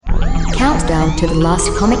countdown to the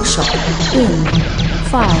last comic shop in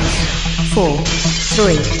 5, 4,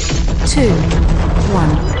 3, 2, 1.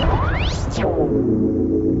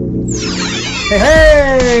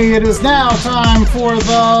 Hey, it is now time for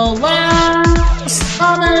the last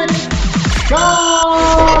comic shop!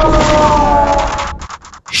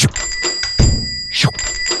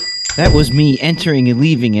 That was me entering and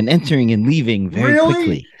leaving very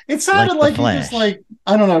quickly. It sounded like you just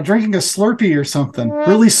I don't know, drinking a Slurpee or something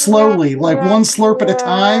really slowly, like one slurp at a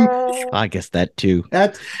time. I guess that too.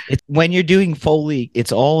 When you're doing Foley,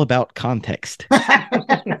 it's all about context.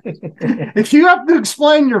 If you have to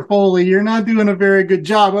explain your Foley, you're not doing a very good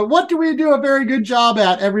job. But what do we do a very good job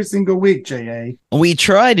at every single week, J.A.? We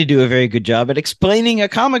try to do a very good job at explaining a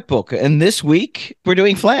comic book. And this week, we're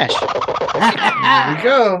doing Flash. There we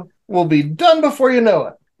go. We'll be done before you know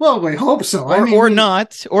it. Well, we hope so. Or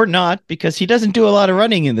not, because he doesn't do a lot of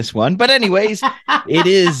running in this one. But anyways, it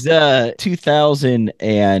is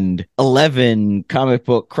 2011 comic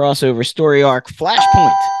book crossover story arc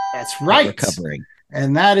Flashpoint. That's right. We're covering.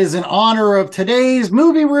 And that is in honor of today's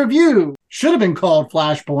movie review. Should have been called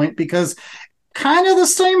Flashpoint because kind of the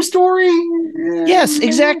same story. Yes,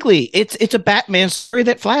 exactly. It's a Batman story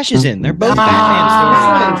that Flash is in. They're both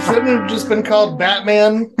Batman stories. Shouldn't have just been called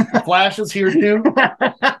Batman. Flash is here too.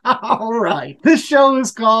 All right. This show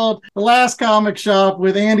is called The Last Comic Shop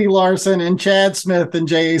with Andy Larson, and Chad Smith and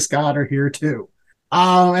J.A. Scott are here too.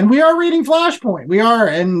 And we are reading Flashpoint. We are.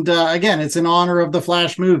 And again, it's in honor of the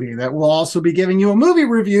Flash movie that we'll also be giving you a movie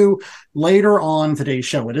review later on today's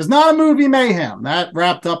show. It is not a movie mayhem. That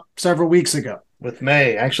wrapped up several weeks ago. With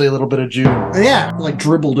May, actually a little bit of June. Yeah, like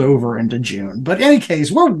dribbled over into June. But in any case,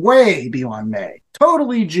 we're way beyond May.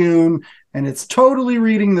 Totally June. And it's totally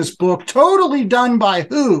reading this book. Totally done by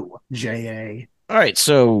who, J.A.? All right,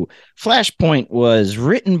 so Flashpoint was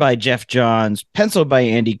written by Geoff Johns, penciled by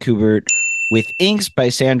Andy Kubert, with inks by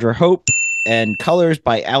Sandra Hope and colors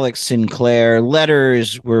by Alex Sinclair.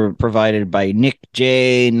 Letters were provided by Nick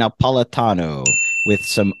J. Napolitano, with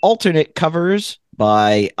some alternate covers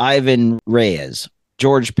by Ivan Reyes,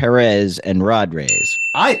 George Perez, and Rod Reyes.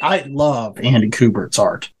 I love Andy Kubert's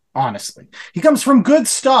art, honestly. He comes from good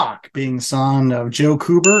stock, being son of Joe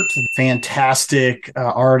Kubert, a fantastic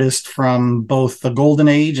artist from both the Golden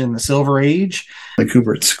Age and the Silver Age. The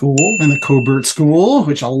Kubert School. And the Kubert School,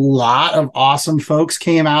 which a lot of awesome folks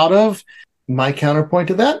came out of. My counterpoint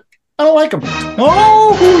to that, I don't like him.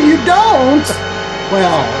 Oh, you don't?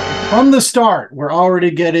 Well, from the start, we're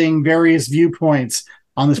already getting various viewpoints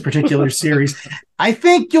on this particular series. I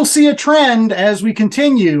think you'll see a trend as we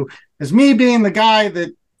continue, as me being the guy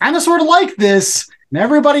that kind of sort of like this, and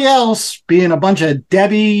everybody else being a bunch of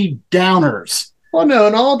Debbie Downers. Well, no,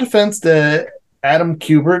 in all defense to Adam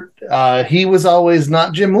Kubert, he was always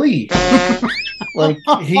not Jim Lee. Like,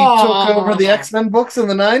 he took over the X-Men books in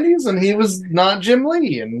the 90s, and he was not Jim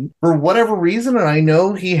Lee. And for whatever reason, and I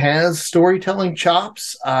know he has storytelling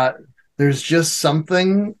chops, there's just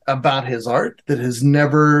something about his art that has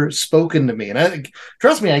never spoken to me. And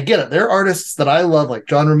trust me, I get it. There are artists that I love, like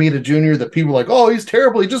John Romita Jr., that people are like, oh, he's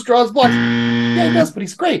terrible, he just draws blocks. Yeah, he does, but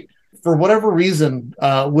he's great. For whatever reason,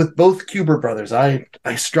 with both Kubert brothers, I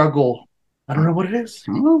struggle. I don't know what it is.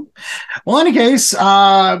 Well, in any case,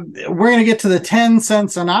 we're going to get to the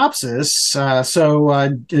 10-cent synopsis.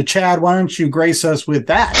 So, Chad, why don't you grace us with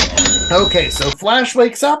that? Okay, so Flash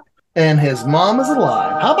wakes up, and his mom is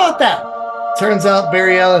alive. How about that? Turns out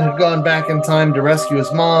Barry Allen had gone back in time to rescue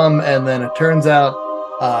his mom, and then it turns out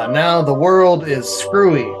now the world is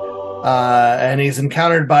screwy. And he's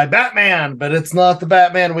encountered by Batman, but it's not the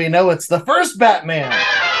Batman we know. It's the first Batman.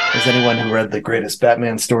 As anyone who read the greatest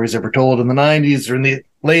Batman stories ever told in the 90s or in the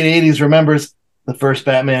late 80s remembers, the first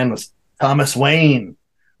Batman was Thomas Wayne.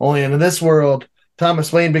 Only in this world,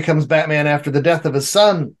 Thomas Wayne becomes Batman after the death of his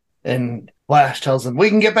son. And Flash tells him, we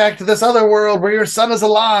can get back to this other world where your son is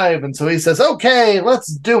alive. And so he says, okay,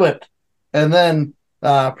 let's do it. And then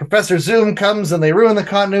Professor Zoom comes and they ruin the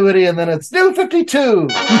continuity, and then it's New 52.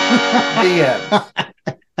 The end.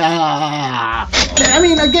 I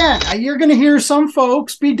mean, again, you're going to hear some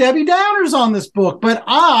folks be Debbie Downers on this book, but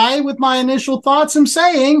I, with my initial thoughts, am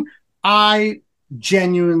saying I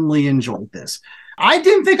genuinely enjoyed this. I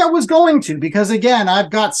didn't think I was going to, because, again, I've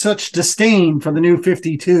got such disdain for the New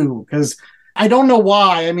 52, because I don't know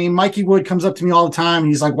why. I mean, Mikey Wood comes up to me all the time, and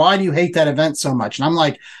he's like, why do you hate that event so much? And I'm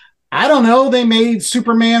like, I don't know. They made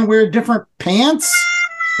Superman wear different pants.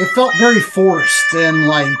 It felt very forced, and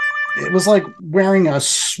like it was like wearing a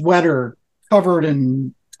sweater covered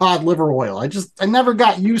in cod liver oil. I never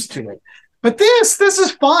got used to it. But this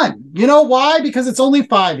is fun. You know why? Because it's only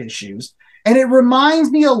 5 issues. And it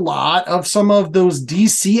reminds me a lot of some of those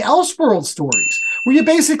DC Elseworld stories, where you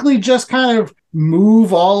basically just kind of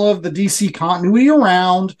move all of the DC continuity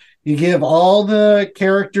around. You give all the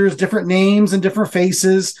characters different names and different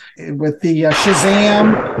faces. With the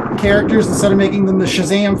Shazam characters, instead of making them the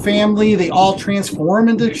Shazam family, they all transform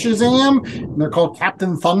into Shazam, and they're called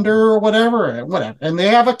Captain Thunder or whatever. And they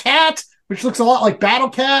have a cat, which looks a lot like Battle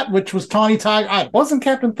Cat, which was Tawny Tiger. Wasn't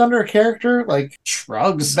Captain Thunder a character? Like,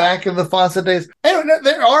 shrugs. Back in the Fawcett days. I don't know.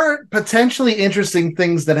 There are potentially interesting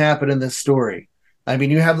things that happen in this story. I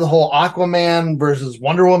mean, you have the whole Aquaman versus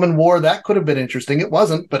Wonder Woman war. That could have been interesting. It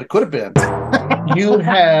wasn't, but it could have been. You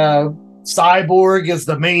have Cyborg as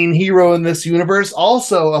the main hero in this universe.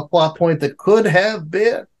 Also a plot point that could have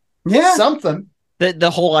been something.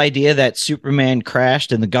 The whole idea that Superman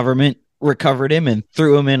crashed and the government recovered him and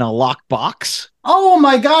threw him in a locked box. Oh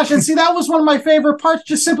my gosh. And see, that was one of my favorite parts,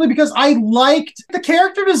 just simply because I liked the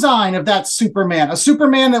character design of that Superman. A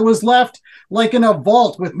Superman that was left like in a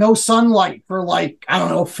vault with no sunlight for like, I don't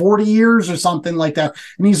know, 40 years or something like that.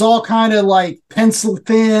 And he's all kind of like pencil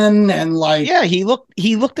thin and like... Yeah, he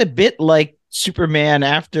looked a bit like Superman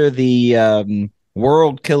after the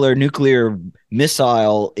world killer nuclear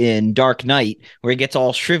missile in Dark Knight, where he gets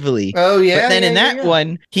all shrivelly. Oh, yeah. But then in that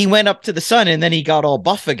one, he went up to the sun and then he got all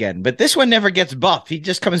buff again. But this one never gets buff. He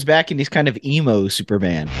just comes back and he's kind of emo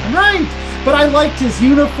Superman. Right. But I liked his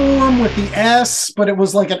uniform with the S, but it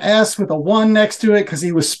was like an S with a 1 next to it because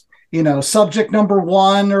he was, subject number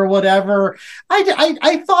 1 or whatever.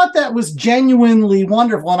 I thought that was genuinely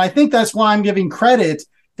wonderful. And I think that's why I'm giving credit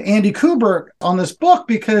to Andy Kubert on this book,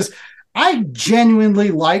 because I genuinely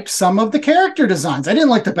liked some of the character designs. I didn't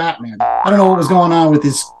like the Batman. I don't know what was going on with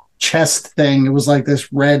his chest thing. It was like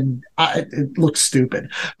this red, it looked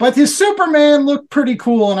stupid. But his Superman looked pretty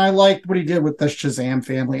cool, and I liked what he did with the Shazam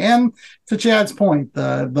family. And to Chad's point,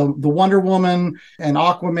 the Wonder Woman and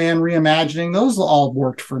Aquaman reimagining, those all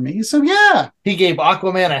worked for me. So yeah. He gave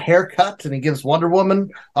Aquaman a haircut, and he gives Wonder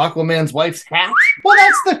Woman Aquaman's wife's hat. Well,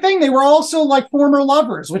 that's the thing. They were also like former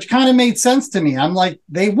lovers, which kind of made sense to me. I'm like,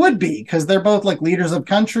 they would be, because they're both like leaders of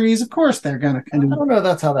countries. Of course, they're gonna kind of... I don't know if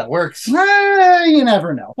that's how that works. You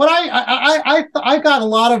never know. But I got a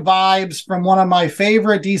lot of vibes from one of my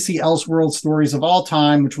favorite DC Elseworld stories of all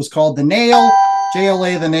time, which was called The Nail.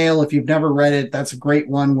 JLA The Nail. If you've never read it, that's a great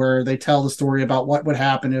one where they tell the story about what would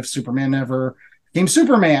happen if Superman never became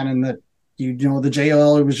Superman, and that the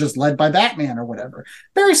JLA was just led by Batman or whatever.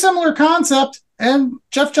 Very similar concept, and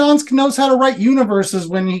Geoff Johns knows how to write universes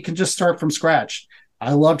when he can just start from scratch.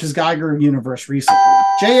 I loved his Geiger universe recently.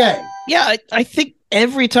 J.A. Yeah, I think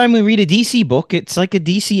every time we read a DC book, it's like a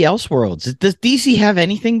DC Elseworlds. Does DC have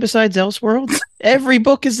anything besides Elseworlds? Every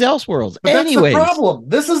book is Elseworlds. But anyways, that's the problem.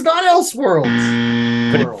 This is not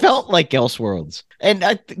Elseworlds. But it felt like Elseworlds.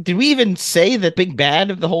 And did we even say that big bad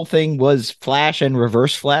of the whole thing was Flash and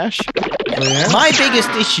Reverse Flash? Yeah. My biggest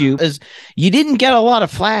issue is you didn't get a lot of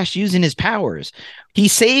Flash using his powers. He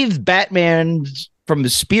saved Batman from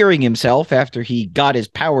spearing himself after he got his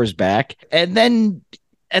powers back, and then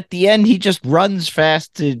at the end he just runs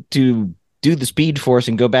fast to do the Speed Force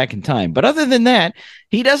and go back in time. But other than that,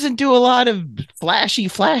 he doesn't do a lot of flashy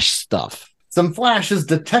Flash stuff. Some Flash is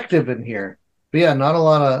detective in here. But yeah, not a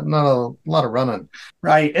lot of running.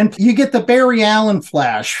 Right. And you get the Barry Allen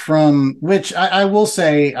Flash, from which I will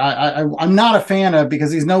say I'm not a fan of,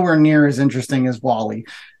 because he's nowhere near as interesting as Wally.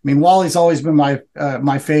 I mean, Wally's always been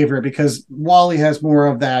my favorite, because Wally has more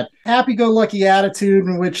of that happy-go-lucky attitude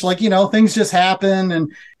in which, things just happen, and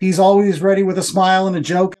he's always ready with a smile and a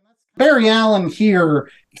joke. Barry Allen here,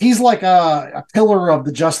 he's like a pillar of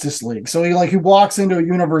the Justice League. So he walks into a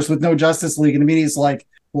universe with no Justice League, and immediately he's like,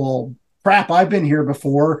 well, crap, I've been here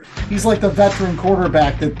before. He's like the veteran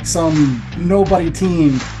quarterback that some nobody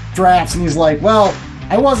team drafts, and he's like, well,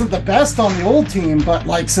 I wasn't the best on the old team,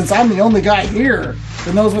 but since I'm the only guy here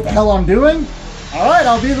that knows what the hell I'm doing, all right,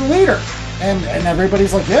 I'll be the leader. And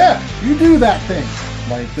everybody's like, yeah, you do that thing.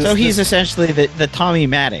 So he's essentially the Tommy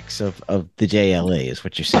Maddox of the JLA, is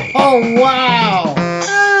what you're saying. Oh, wow.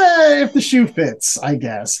 If the shoe fits, I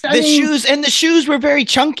guess. The shoes were very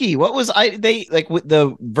chunky. What was with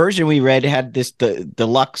the version we read had this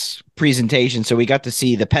deluxe presentation, so we got to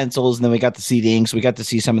see the pencils, and then we got to see the inks. We got to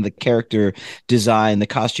see some of the character design, the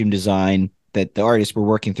costume design that the artists were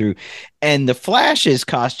working through. And the Flash's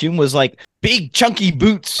costume was like big chunky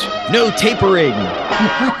boots, no tapering.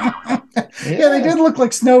 Yeah, they did look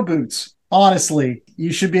like snow boots. Honestly,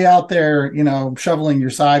 you should be out there, shoveling your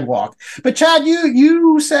sidewalk. But Chad,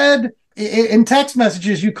 you said in text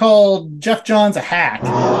messages, you called Geoff Johns a hack.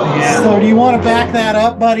 Yeah. So do you want to back that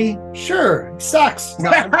up, buddy? Sure, he sucks.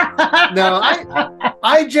 No,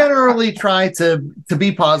 I generally try to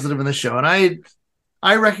be positive in the show, and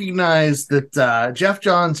I recognize that Geoff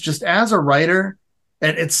Johns, just as a writer,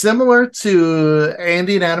 and it's similar to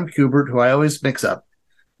Andy and Adam Kubert, who I always mix up,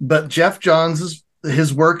 but Geoff Johns'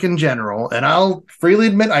 his work in general, and I'll freely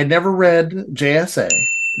admit I never read JSA.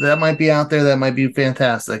 That might be out there, that might be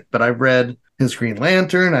fantastic, but I've read his Green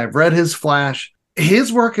Lantern, I've read his Flash.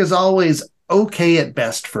 His work is always okay at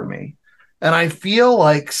best for me. And I feel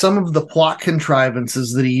like some of the plot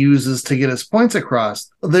contrivances that he uses to get his points across,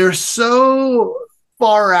 they're so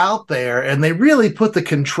far out there, and they really put the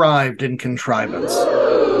contrived in contrivance.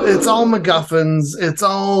 It's all MacGuffins, it's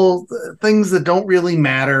all things that don't really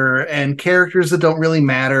matter, and characters that don't really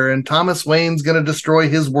matter, and Thomas Wayne's going to destroy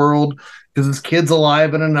his world because his kid's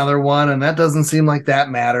alive in another one, and that doesn't seem like that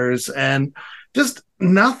matters. And just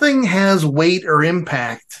nothing has weight or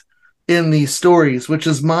impact in these stories, which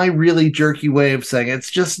is my really jerky way of saying it's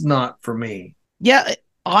just not for me. Yeah,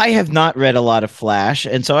 I have not read a lot of Flash,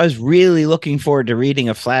 and so I was really looking forward to reading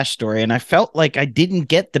a Flash story, and I felt like I didn't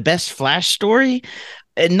get the best Flash story,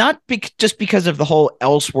 and not just because of the whole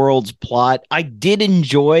Elseworlds plot. I did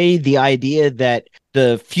enjoy the idea that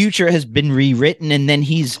the future has been rewritten, and then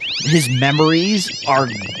his memories are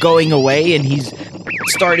going away, and he's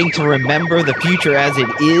starting to remember the future as it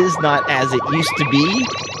is, not as it used to be.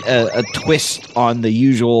 A twist on the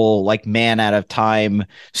usual like Man Out of Time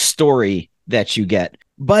story that you get.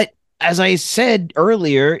 But as I said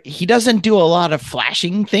earlier, he doesn't do a lot of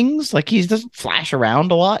flashing things. Like, he doesn't flash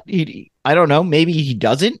around a lot. I don't know, maybe he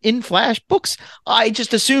doesn't in Flash books. I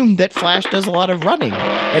just assumed that Flash does a lot of running,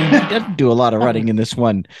 and he doesn't do a lot of running in this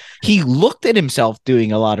one. He looked at himself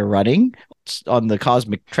doing a lot of running on the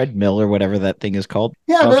cosmic treadmill or whatever that thing is called.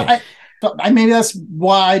 Yeah, okay. but maybe that's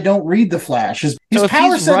why I don't read the Flash. His So if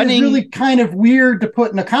power he's set running- is really kind of weird to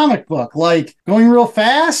put in a comic book, like going real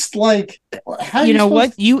fast. Like, how You know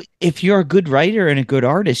supposed what? If you're a good writer and a good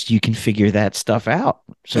artist, you can figure that stuff out.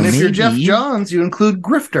 So And if you're maybe- Geoff Johns, you include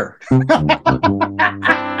Grifter.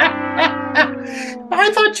 I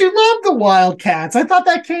thought you loved the Wildcats. I thought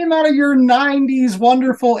that came out of your 90s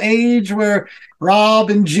wonderful age where Rob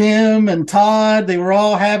and Jim and Todd, they were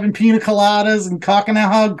all having pina coladas and talking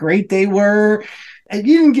about how great they were. And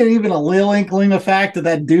you didn't get even a little inkling of the fact that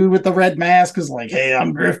that dude with the red mask was like, hey,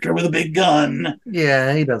 I'm Grifter with a big gun.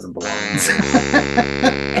 Yeah, he doesn't belong.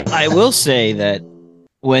 I will say that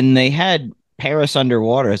when they had Paris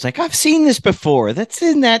underwater, it's like, I've seen this before. That's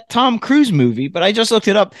in that Tom Cruise movie, but I just looked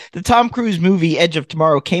it up. The Tom Cruise movie Edge of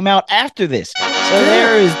Tomorrow came out after this. So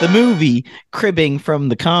there is the movie cribbing from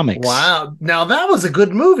the comics. Wow. Now that was a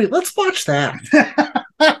good movie. Let's watch that.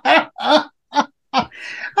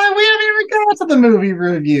 We haven't even got to the movie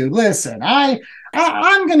review. Listen,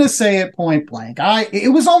 I'm going to say it point blank.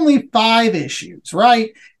 It was only 5 issues,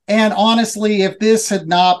 right? And honestly, if this had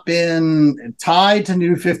not been tied to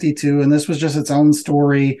New 52 and this was just its own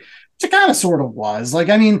story, which it kind of sort of was, like,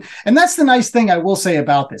 I mean, and that's the nice thing I will say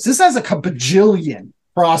about this. This has a bajillion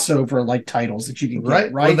crossover like titles that you can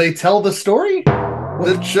get, right? Will they tell the story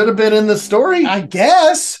that should have been in the story? I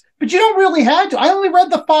guess. But you don't really have to. I only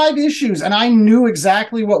read the 5 issues and I knew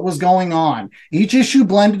exactly what was going on. Each issue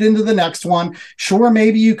blended into the next one. Sure,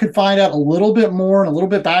 maybe you could find out a little bit more and a little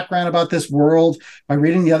bit background about this world by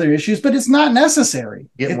reading the other issues, but it's not necessary.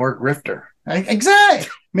 Get more Grifter. Exactly.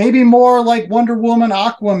 Maybe more like Wonder Woman,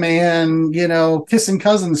 Aquaman, kissing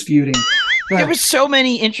cousins feuding. There were so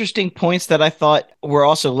many interesting points that I thought were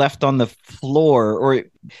also left on the floor, or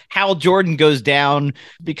Hal Jordan goes down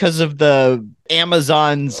because of the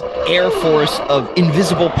Amazon's air force of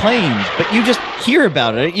invisible planes, but you just hear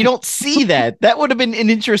about it. You don't see that. That would have been an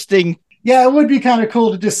interesting. Yeah, it would be kind of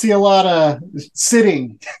cool to just see a lot of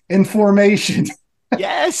sitting in formation.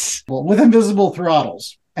 Yes. Well, with invisible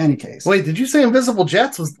throttles. Any case. Wait, did you say invisible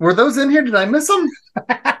jets? Were those in here? Did I miss them?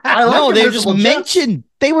 No, they were just invisible jets. mentioned.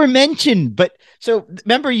 They were mentioned. But so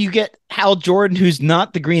remember, you get Hal Jordan, who's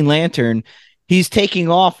not the Green Lantern. He's taking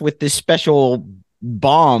off with this special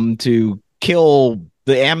bomb to kill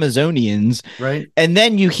the Amazonians. Right. And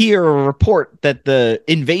then you hear a report that the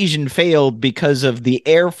invasion failed because of the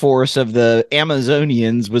air force of the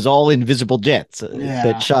Amazonians was all invisible jets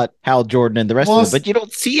that shot Hal Jordan and the rest of them. But you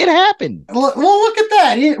don't see it happen. Well, look at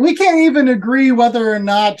that. We can't even agree whether or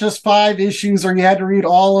not just 5 issues or you had to read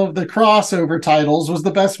all of the crossover titles was the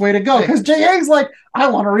best way to go. Because J.A.'s like, I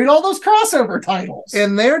want to read all those crossover titles.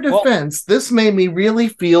 In their defense, this made me really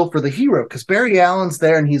feel for the hero because Barry Allen's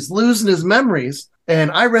there and he's losing his memories.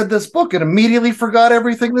 And I read this book and immediately forgot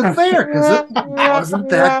everything that's there because it wasn't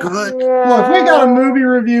that good. Look, we got a movie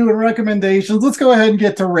review and recommendations. Let's go ahead and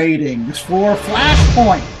get to ratings for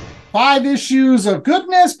FlashPoint. 5 issues of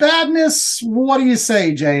goodness, badness. What do you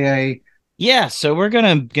say, J.A.? Yeah, so we're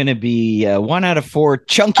gonna be 1 out of 4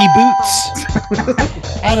 chunky boots.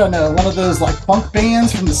 I don't know, one of those like funk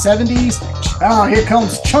bands from the 70s. Oh, here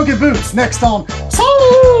comes Chunky Boots next on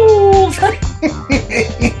Soul Train.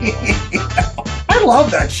 I love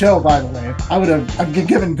that show, by the way. I'd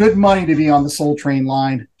given good money to be on the Soul Train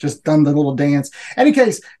line. Just done the little dance. Any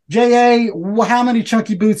case, J.A., how many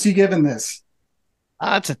Chunky Boots you giving this?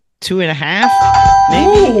 It's a 2.5,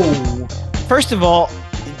 maybe. Ooh. First of all,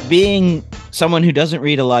 being someone who doesn't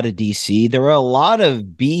read a lot of DC, there were a lot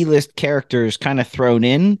of B-list characters kind of thrown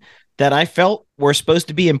in that I felt were supposed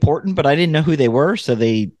to be important, but I didn't know who they were, so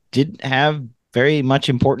they didn't have very much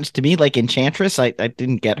importance to me. Like Enchantress, I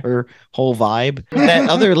didn't get her whole vibe. That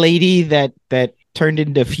other lady that turned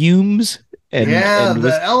into fumes and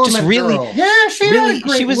was just really girl. Yeah, she really, had a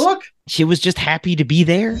great look. She was just happy to be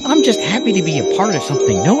there. I'm just happy to be a part of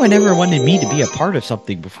something. No one ever wanted me to be a part of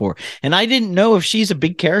something before. And I didn't know if she's a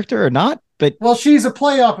big character or not, but... Well, she's a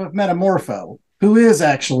playoff of Metamorpho, who is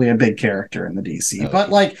actually a big character in the DC, but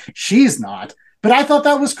like, she's not. But I thought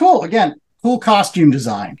that was cool. Again, cool costume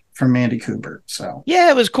design from Andy Kubert. So yeah,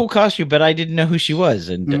 it was a cool costume, but I didn't know who she was,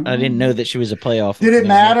 and I didn't know that she was a playoff. Did it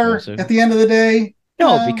matter at the end of the day?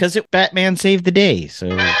 No, because Batman saved the day. So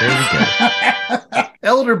there we go.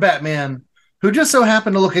 Elder Batman, who just so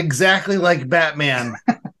happened to look exactly like Batman,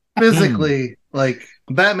 physically. Like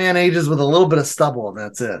Batman ages with a little bit of stubble, and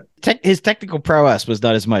that's it. His technical prowess was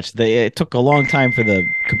not as much. It took a long time for the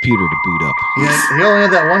computer to boot up. Yeah, he only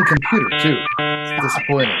had that one computer too. It's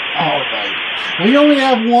disappointing. All right. We only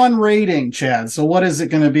have one rating, Chad. So what is it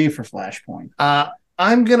going to be for FlashPoint?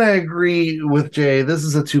 I'm going to agree with Jay. This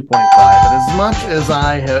is a 2.5. And as much as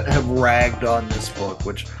I have ragged on this book,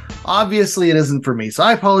 which obviously it isn't for me, so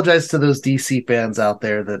I apologize to those DC fans out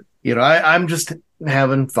there that, you know, I'm just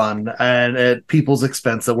having fun and at people's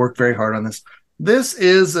expense that worked very hard on this. This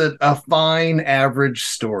is a fine, average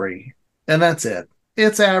story. And that's it.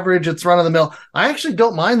 It's average. It's run of the mill. I actually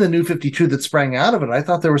don't mind the New 52 that sprang out of it. I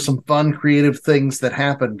thought there were some fun, creative things that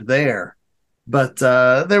happened there. But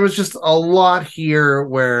there was just a lot here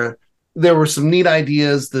where there were some neat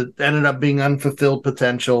ideas that ended up being unfulfilled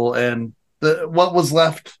potential. And what was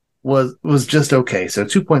left was just okay. So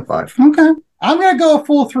 2.5. Okay. I'm going to go a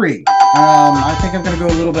full 3. I think I'm going to go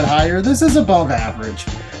a little bit higher. This is above average,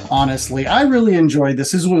 honestly. I really enjoyed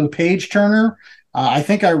this. This was a page turner. I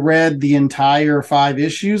think I read the entire 5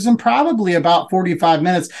 issues in probably about 45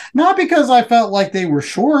 minutes. Not because I felt like they were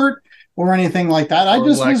short or anything like that. I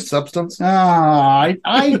just was substance.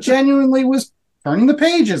 I genuinely was turning the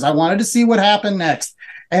pages. I wanted to see what happened next.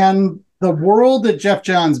 And the world that Geoff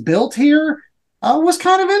Johns built here was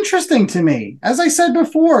kind of interesting to me. As I said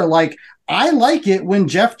before, like, I like it when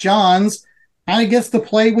Geoff Johns kind of gets to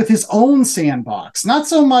play with his own sandbox. Not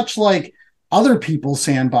so much like other people's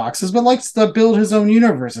sandboxes, but likes to build his own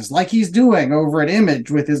universes, like he's doing over at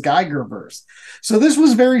Image with his Geigerverse. So this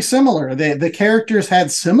was very similar. The characters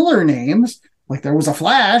had similar names, like there was a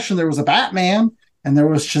Flash and there was a Batman and there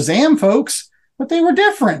was Shazam folks, but they were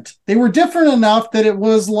different. They were different enough that it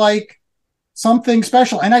was like something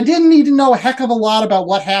special. And I didn't need to know a heck of a lot about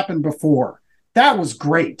what happened before. That was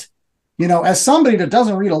great. You know, as somebody that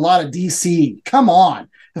doesn't read a lot of DC, come on.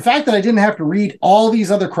 The fact that I didn't have to read all these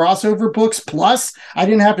other crossover books, plus I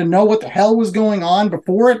didn't have to know what the hell was going on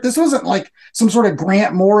before it. This wasn't like some sort of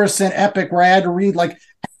Grant Morrison epic where I had to read like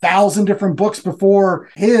 1,000 different books before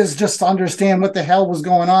his just to understand what the hell was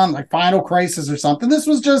going on, like Final Crisis or something. This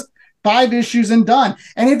was just 5 issues and done.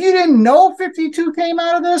 And if you didn't know 52 came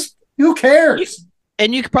out of this, who cares?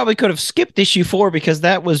 And you probably could have skipped issue 4 because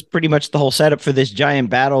that was pretty much the whole setup for this giant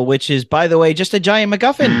battle, which is, by the way, just a giant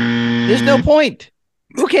MacGuffin. There's no point.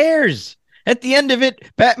 Who cares? At the end of it,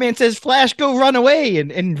 Batman says, Flash, go run away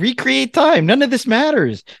and recreate time. None of this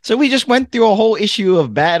matters. So we just went through a whole issue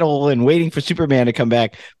of battle and waiting for Superman to come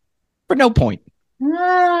back for no point.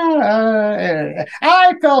 I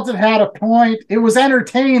felt it had a point. It was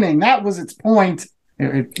entertaining. That was its point.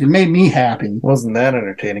 It made me happy. Wasn't that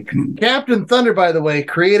entertaining? Captain Thunder, by the way,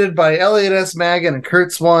 created by Elliot S. Maggin and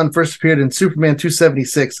Kurt Swan, first appeared in Superman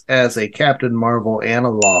 276 as a Captain Marvel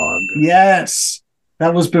analog. Yes.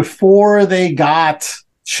 That was before they got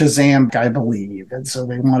Shazam, I believe. And so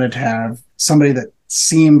they wanted to have somebody that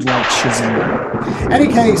seemed like Shazam. In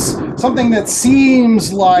any case, something that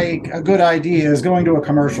seems like a good idea is going to a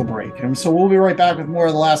commercial break. And so we'll be right back with more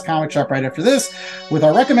of The Last Comic Shop right after this, with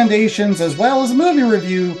our recommendations as well as a movie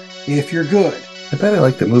review, if you're good. I bet I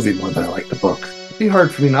like the movie more than I like the book. It'd be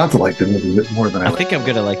hard for me not to like the movie more than I think I'm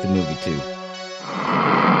gonna like the movie too.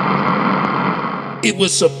 It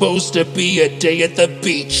was supposed to be a day at the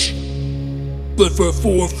beach. But for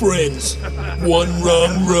 4 friends, one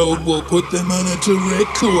wrong road will put them on a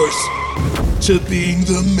direct course to being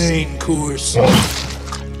the main course.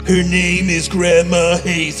 Her name is Grandma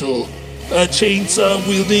Hazel, a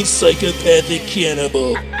chainsaw-wielding psychopathic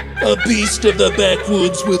cannibal, a beast of the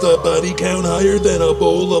backwoods with a body count higher than a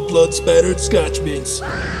bowl of blood-spattered Scotchmans.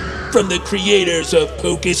 From the creators of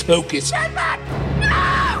Hocus Pocus,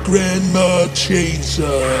 Grandma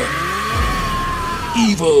Chainsaw.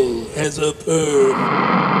 Evil as a perm.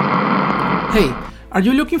 Hey, are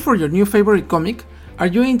you looking for your new favorite comic? Are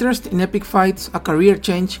you interested in epic fights, a career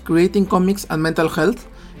change, creating comics, and mental health?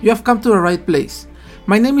 You have come to the right place.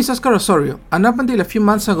 My name is Oscar Osorio, and up until a few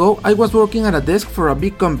months ago, I was working at a desk for a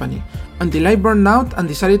big company, until I burned out and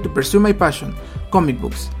decided to pursue my passion, comic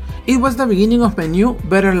books. It was the beginning of my new,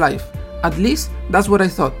 better life. At least, that's what I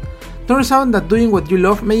thought. Turns out that doing what you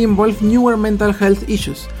love may involve newer mental health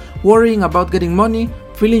issues, worrying about getting money,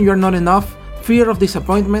 feeling you're not enough, fear of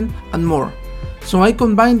disappointment, and more. So I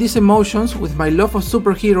combined these emotions with my love of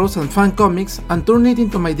superheroes and fan comics and turned it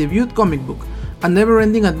into my debut comic book, a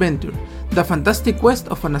never-ending adventure, the fantastic quest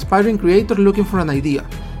of an aspiring creator looking for an idea.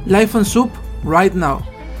 Life on Soup, right now.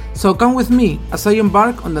 So come with me as I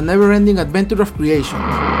embark on the never-ending adventure of creation.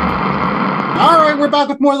 All right, we're back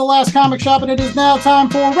with more of The Last Comic Shop, and it is now time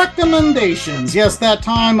for recommendations. Yes, that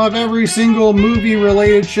time of every single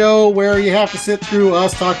movie-related show where you have to sit through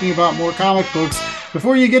us talking about more comic books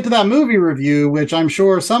before you get to that movie review, which I'm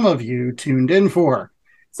sure some of you tuned in for.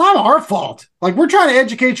 It's not our fault. Like, we're trying to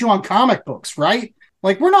educate you on comic books, right?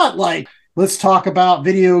 Like, we're not like, let's talk about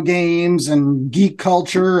video games and geek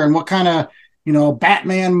culture and what kind of,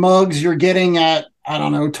 Batman mugs you're getting at, I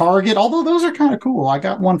don't know, Target, although those are kind of cool. I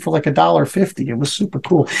got one for like $1.50. It was super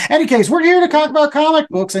cool. Any case, we're here to talk about comic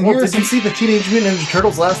books. And did you see the Teenage Mutant Ninja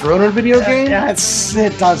Turtles Last Ronin video game? Yeah,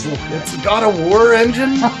 it does look good. It's got a war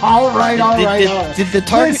engine. all right. Did the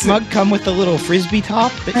Target mug come with a little frisbee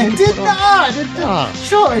top? It did not.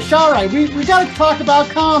 Sure, it's all right. We got to talk about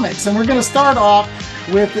comics, and we're going to start off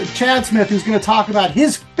with Chad Smith, who's going to talk about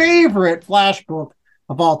his favorite Flash book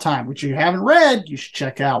of all time, which you haven't read, you should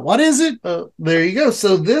check out. What is it? There you go.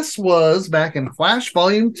 So this was back in Flash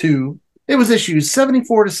Volume 2. It was issues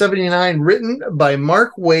 74 to 79, written by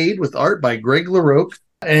Mark Waid with art by Greg LaRocque,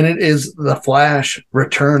 and it is The Flash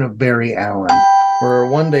Return of Barry Allen. Where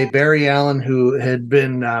one day Barry Allen, who had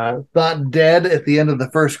been thought dead at the end of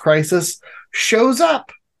the first crisis, shows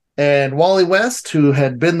up. And Wally West, who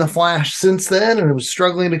had been the Flash since then and was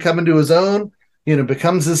struggling to come into his own,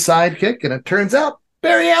 becomes his sidekick, and it turns out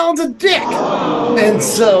Barry Allen's a dick. And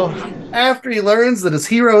so after he learns that his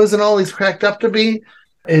hero isn't all he's cracked up to be,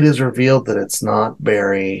 it is revealed that it's not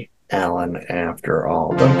Barry Allen after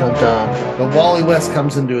all. Dun, dun, dun. But Wally West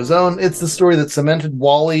comes into his own. It's the story that cemented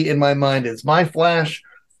Wally in my mind as my Flash.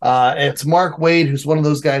 It's Mark Waid, who's one of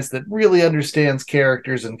those guys that really understands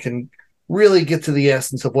characters and can really get to the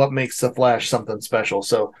essence of what makes the Flash something special.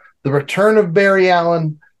 So the return of Barry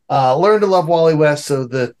Allen. Learn to love Wally West so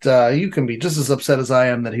that you can be just as upset as I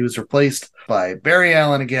am that he was replaced by Barry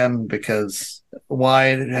Allen again, because why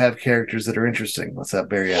have characters that are interesting? Let's have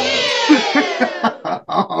Barry Allen.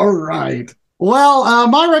 All right. Well,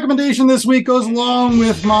 my recommendation this week goes along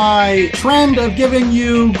with my trend of giving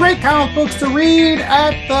you great comic books to read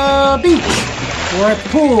at the beach or at the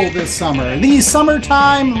pool this summer. These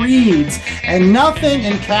summertime reads, and nothing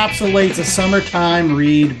encapsulates a summertime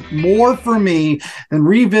read more for me than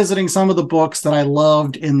revisiting some of the books that I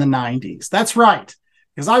loved in the 90s. That's right,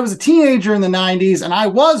 because I was a teenager in the 90s, and I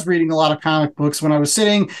was reading a lot of comic books when I was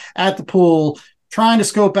sitting at the pool trying to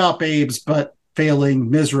scope out babes, but failing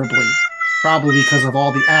miserably, probably because of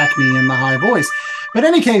all the acne and the high voice. But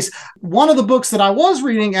in any case, one of the books that I was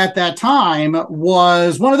reading at that time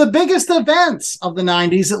was one of the biggest events of the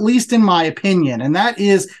 90s, at least in my opinion, and that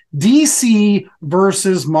is DC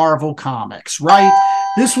versus Marvel Comics, right?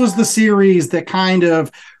 This was the series that kind of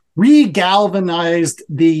re-galvanized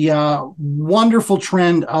the wonderful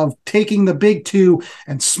trend of taking the big two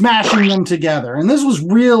and smashing them together. And this was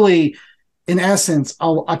really, in essence,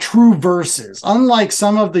 a true versus, unlike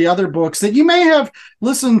some of the other books that you may have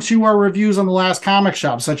listened to our reviews on The Last Comic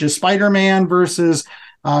Shop, such as Spider-Man versus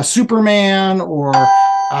Superman, or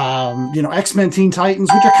X-Men Teen Titans,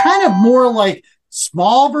 which are kind of more like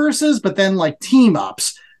small verses, but then like team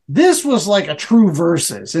ups. This was like a true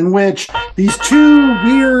versus in which these two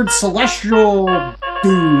weird celestial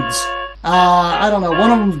dudes, I don't know,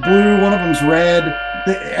 one of them's blue, one of them's red,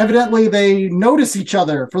 evidently they notice each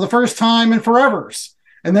other for the first time in forevers.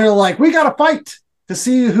 And they're like, we got to fight to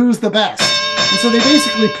see who's the best. And so they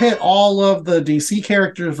basically pit all of the DC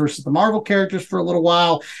characters versus the Marvel characters for a little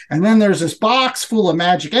while. And then there's this box full of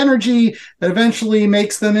magic energy that eventually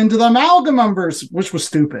makes them into the Amalgamumverse, which was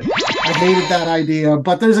stupid. I hated that idea.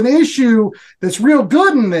 But there's an issue that's real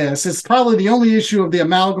good in this. It's probably the only issue of the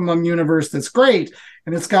Amalgamum universe that's great.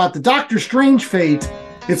 And it's got the Doctor Strange Fate.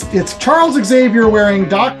 It's Charles Xavier wearing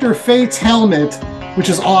Dr. Fate's helmet, which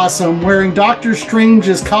is awesome, wearing Doctor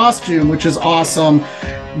Strange's costume, which is awesome,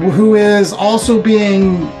 who is also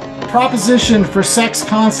being propositioned for sex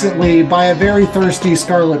constantly by a very thirsty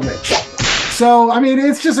Scarlet Witch. So, I mean,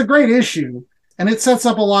 it's just a great issue, and it sets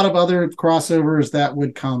up a lot of other crossovers that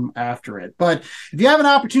would come after it. But if you have an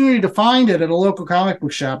opportunity to find it at a local comic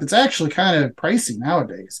book shop, it's actually kind of pricey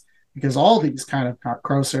nowadays, because all these kind of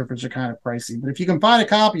crossovers are kind of pricey. But if you can find a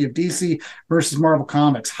copy of DC versus Marvel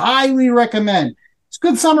Comics, highly recommend. It's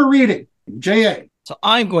good summer reading. J.A. So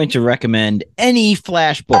I'm going to recommend any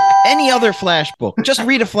Flash book, any other Flash book. Just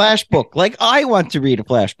read a Flash book like I want to read a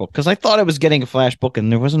Flash book, because I thought I was getting a Flash book and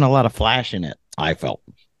there wasn't a lot of Flash in it. I felt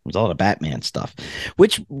it was a lot of Batman stuff,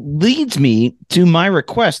 which leads me to my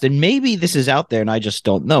request. And maybe this is out there and I just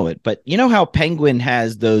don't know it. But you know how Penguin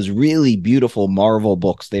has those really beautiful Marvel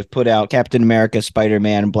books? They've put out Captain America,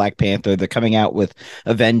 Spider-Man, and Black Panther. They're coming out with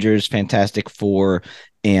Avengers, Fantastic Four,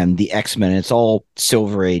 and the X-Men. It's all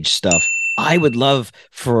Silver Age stuff. I would love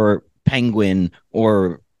for Penguin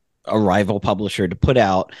or a rival publisher to put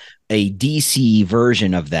out a DC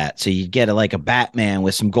version of that. So you get a Batman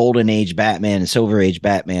with some Golden Age Batman and Silver Age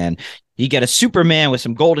Batman. You get a Superman with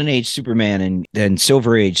some Golden Age Superman and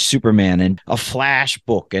Silver Age Superman, and a Flash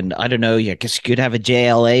book. And I don't know, I guess you could have a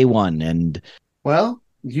JLA one. And well,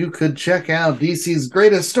 you could check out DC's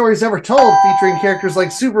Greatest Stories Ever Told, featuring characters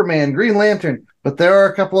like Superman, Green Lantern. But there are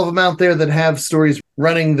a couple of them out there that have stories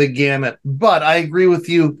running the gamut. But I agree with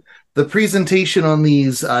you. The presentation on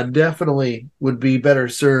these definitely would be better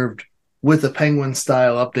served with a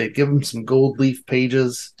Penguin-style update. Give them some gold leaf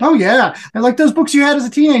pages. Oh, yeah. I like those books you had as a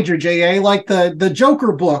teenager, J.A., like the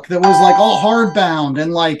Joker book that was all hardbound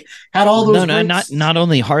and had all those... No, not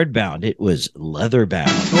only hardbound, it was leatherbound.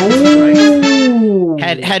 Oh!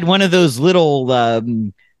 Had one of those little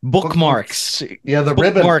bookmarks. Yeah,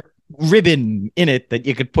 the ribbon in it that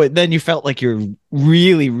you could put. Then you felt like you're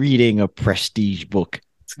really reading a prestige book.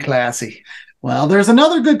 It's classy. Well, there's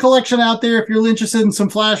another good collection out there if you're interested in some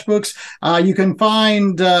Flash books. You can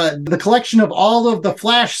find the collection of all of the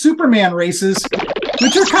Flash Superman races,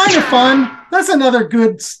 which are kind of fun. That's another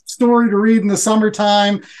good story to read in the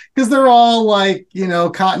summertime, because they're all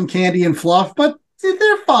cotton candy and fluff, but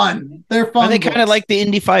they're fun. They're fun. Are they kind of like the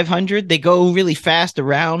Indy 500? They go really fast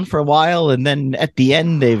around for a while, and then at the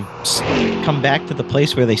end, they've come back to the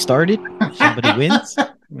place where they started. Somebody wins.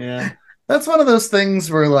 Yeah. That's one of those things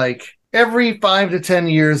where, every 5 to 10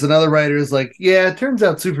 years, another writer is like, yeah, it turns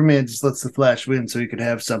out Superman just lets the Flash win so he could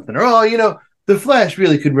have something. Or, the Flash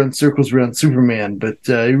really could run circles around Superman, but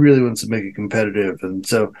he really wants to make it competitive. And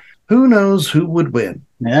so who knows who would win?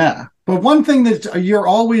 Yeah. But one thing that you're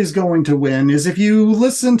always going to win is if you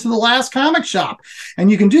listen to The Last Comic Shop. And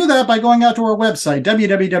you can do that by going out to our website,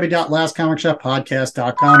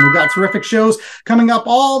 www.lastcomicshoppodcast.com. We've got terrific shows coming up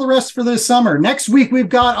all the rest for this summer. Next week, we've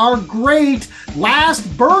got our great Last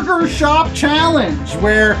Burger Shop Challenge,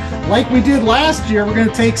 where, like we did last year, we're going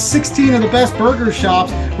to take 16 of the best burger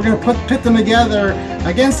shops. We're going to pit them together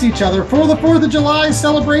against each other for the 4th of July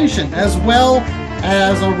celebration, as well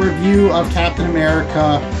as a review of Captain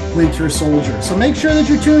America Winter Soldier. So make sure that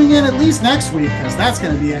you're tuning in at least next week, because that's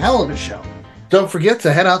going to be a hell of a show. Don't forget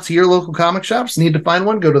to head out to your local comic shops. Need to find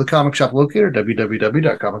one? Go to the Comic Shop Locator,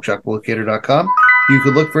 www.comicshoplocator.com. You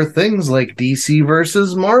could look for things like DC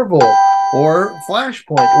versus Marvel, or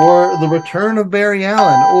FlashPoint, or The Return of Barry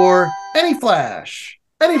Allen, or any Flash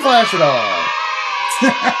at all.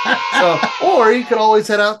 Or you could always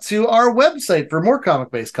head out to our website for more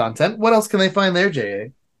comic-based content. What else can they find there,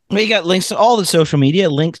 J.A.? We got links to all the social media,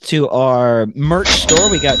 links to our merch store.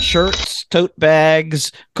 We got shirts, tote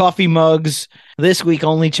bags, coffee mugs. This week,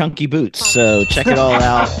 only chunky boots. So check it all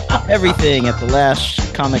out. Everything at the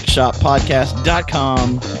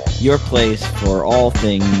lastcomicshoppodcast.com. Your place for all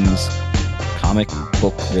things comic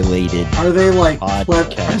book related. Are they like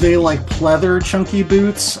pleather chunky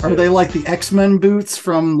boots? Are they like the X-Men boots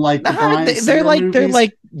from the Bryan Singer movies? They're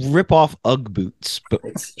like rip off Ugg boots. But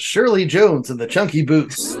It's Shirley Jones and the Chunky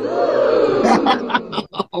Boots.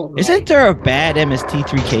 isn't there a bad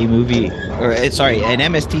MST3K movie, an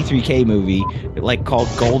MST3K movie like called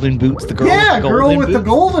Golden Boots? The girl, with the girl with boots? the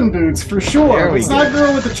golden boots for sure. It's not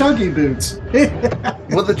girl with the chunky boots.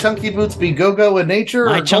 Will the Chunky Boots be go-go in nature?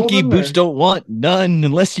 My or chunky golden, boots don't want none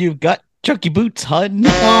unless you've got chunky boots, hun.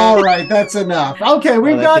 All right, that's enough. Okay,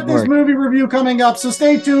 we've that got didn't this work. movie review coming up, so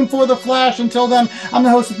stay tuned for The Flash. Until then, I'm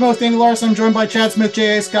the host with most, Andy Larson. I'm joined by Chad Smith,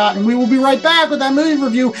 J.A. Scott, and we will be right back with that movie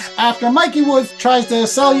review after Mikey Woods tries to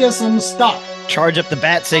sell you some stuff. Charge up the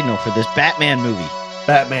bat signal for this Batman movie.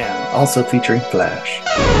 Batman, also featuring Flash.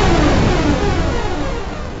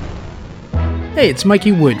 Hey, it's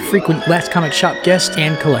Mikey Wood, frequent Last Comic Shop guest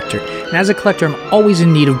and collector. And as a collector, I'm always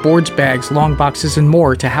in need of boards, bags, long boxes, and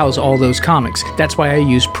more to house all those comics. That's why I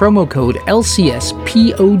use promo code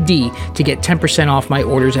LCSPOD to get 10% off my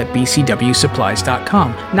orders at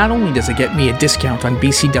BCWSupplies.com. Not only does it get me a discount on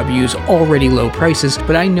BCW's already low prices,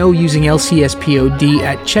 but I know using LCSPOD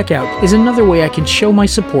at checkout is another way I can show my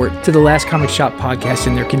support to the Last Comic Shop podcast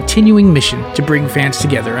and their continuing mission to bring fans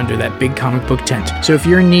together under that big comic book tent. So if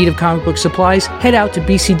you're in need of comic book supplies, head out to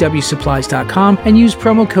BCWSupplies.com and use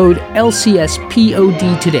promo code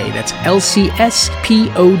LCSPOD today. That's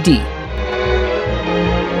LCSPOD.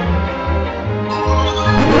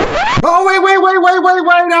 Oh, wait.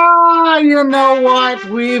 You know what?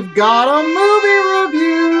 We've got a movie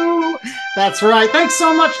review. That's right. Thanks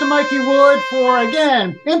so much to Mikey Wood for,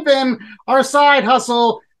 again, pimping our side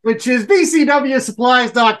hustle, which is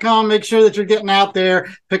BCWSupplies.com. Make sure that you're getting out there,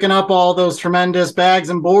 picking up all those tremendous bags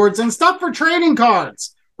and boards and stuff for trading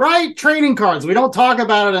cards, right? Trading cards. We don't talk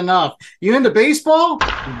about it enough. You into baseball?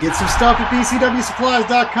 You get some stuff at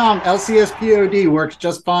BCWSupplies.com. LCSPOD works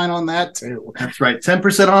just fine on that, too. That's right.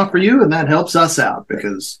 10% off for you, and that helps us out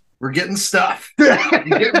because we're getting stuff.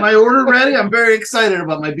 Get my order ready. I'm very excited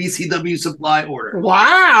about my BCW supply order.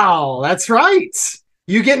 Wow, that's right.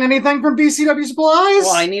 You getting anything from BCW Supplies?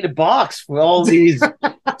 Well, I need a box with all these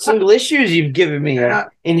single issues you've given me.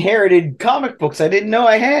 Inherited comic books I didn't know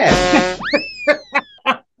I had.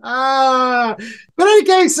 But in any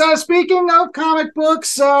case, speaking of comic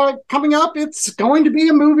books, coming up, it's going to be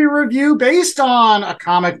a movie review based on a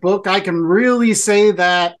comic book. I can really say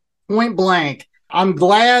that point blank. I'm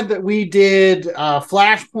glad that we did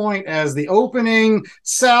FlashPoint as the opening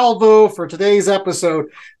salvo for today's episode,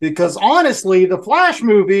 because honestly, the Flash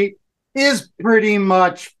movie is pretty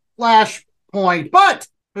much FlashPoint. But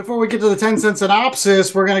before we get to the 10-cent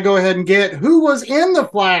synopsis, we're going to go ahead and get who was in the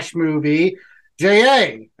Flash movie.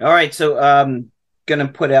 J.A. All right, so going to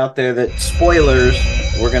put out there that spoilers,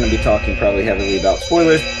 we're going to be talking probably heavily about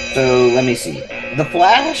spoilers. So let me see. The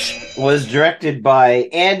Flash was directed by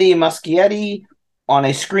Andy Muschietti on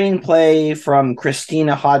a screenplay from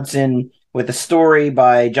Christina Hodson with a story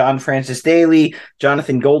by John Francis Daly,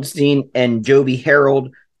 Jonathan Goldstein, and Joby Harold,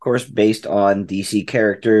 of course, based on DC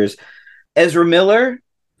characters. Ezra Miller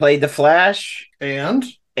played the Flash. And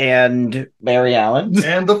Barry Allen.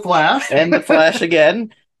 And the Flash. And the Flash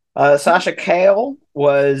again. Sasha Cale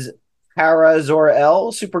was Kara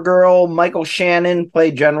Zor-El, Supergirl. Michael Shannon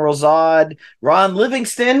played General Zod. Ron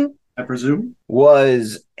Livingston, I presume,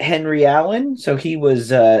 was Henry Allen. So he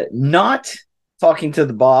was not talking to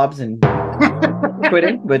the Bobs and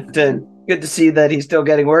quitting, but good to see that he's still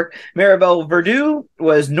getting work. Maribel Verdú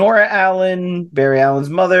was Nora Allen, Barry Allen's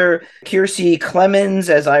mother. Kiersey Clemens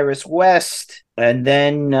as Iris West. And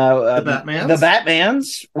then the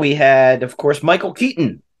Batmans. We had, of course, Michael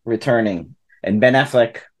Keaton returning. And Ben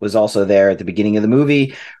Affleck was also there at the beginning of the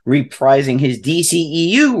movie, reprising his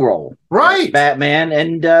DCEU role. Right. Batman.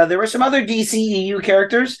 And there were some other DCEU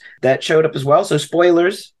characters that showed up as well. So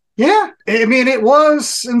spoilers. Yeah. I mean, it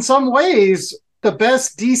was, in some ways, the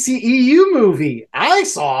best DCEU movie I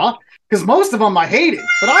saw, because most of them I hated,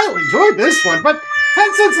 but I enjoyed this one. But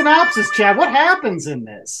 10-cent synopsis, Chad, what happens in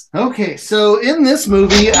this? Okay, so in this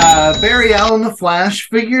movie, Barry Allen, the Flash,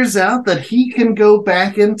 figures out that he can go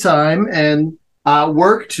back in time and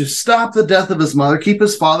work to stop the death of his mother, keep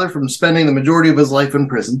his father from spending the majority of his life in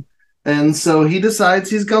prison. And so he decides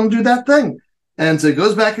he's going to do that thing. And so he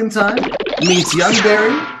goes back in time, meets young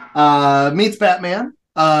Barry, meets Batman,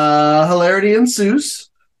 hilarity ensues.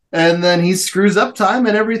 And then he screws up time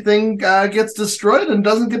and everything gets destroyed and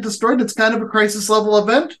doesn't get destroyed. It's kind of a crisis level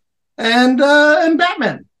event. And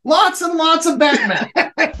Batman. Lots and lots of Batman.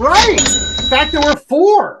 Right. In fact, there were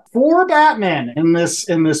four Batmen in this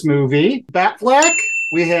movie. Batfleck.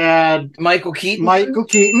 We had Michael Keaton.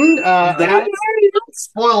 Don't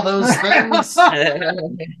spoil those things.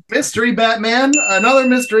 Mystery Batman. Another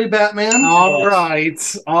mystery Batman. All right.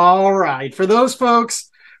 For those folks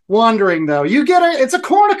wondering, though, it's a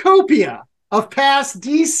cornucopia of past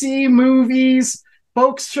DC movies,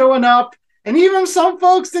 folks showing up, and even some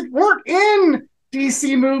folks that weren't in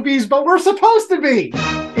DC movies, but were supposed to be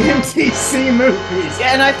in DC movies.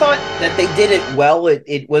 Yeah, and I thought that they did it well.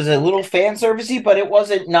 It was a little fan servicey, but it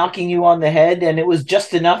wasn't knocking you on the head, and it was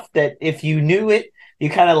just enough that if you knew it, you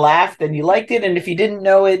kind of laughed and you liked it, and if you didn't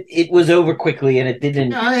know it, it was over quickly, and it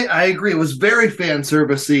didn't. Yeah, I agree. It was very fan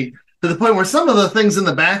servicey to the point where some of the things in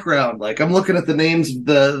the background, like I'm looking at the names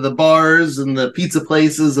of the bars and the pizza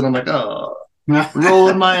places, and I'm like, oh,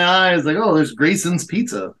 rolling my eyes, like, oh, there's Grayson's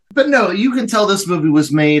Pizza. But no, you can tell this movie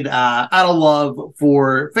was made out of love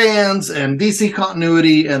for fans and DC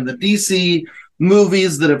continuity and the DC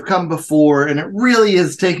movies that have come before, and it really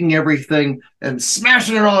is taking everything and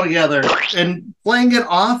smashing it all together and playing it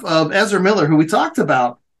off of Ezra Miller, who we talked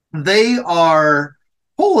about. They are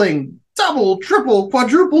pulling double, triple,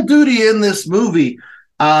 quadruple duty in this movie,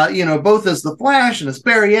 both as the Flash and as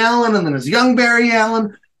Barry Allen and then as young Barry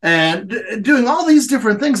Allen, and doing all these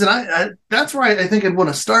different things. And I that's where I think I'd want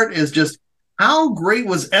to start, is just how great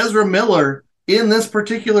was Ezra Miller in this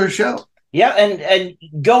particular show? Yeah, and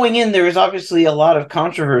going in, there was obviously a lot of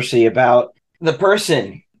controversy about the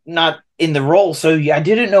person not in the role, so I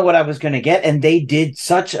didn't know what I was going to get, and they did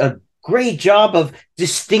such a great job of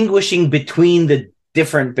distinguishing between the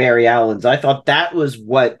different Barry Allens. I thought that was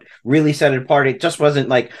what really set it apart. It just wasn't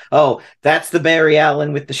like, oh, that's the Barry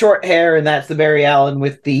Allen with the short hair, and that's the Barry Allen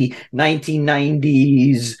with the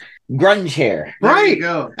 1990s grunge hair. Right.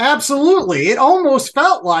 Absolutely. It almost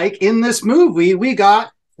felt like in this movie we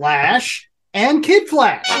got Flash and Kid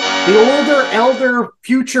Flash. The older, elder,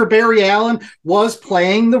 future Barry Allen was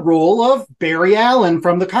playing the role of Barry Allen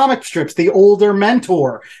from the comic strips, the older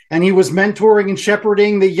mentor. And he was mentoring and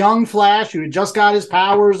shepherding the young Flash who had just got his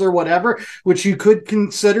powers or whatever, which you could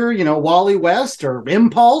consider, Wally West or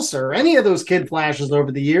Impulse or any of those Kid Flashes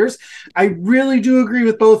over the years. I really do agree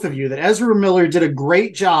with both of you that Ezra Miller did a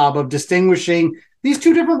great job of distinguishing these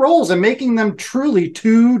two different roles and making them truly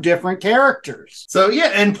two different characters. So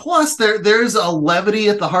yeah, and plus there's a levity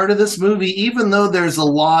at the heart of this movie, even though there's a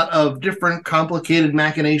lot of different complicated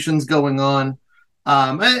machinations going on.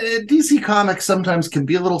 DC Comics sometimes can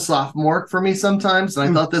be a little sophomoric for me sometimes, and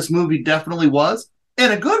I thought this movie definitely was,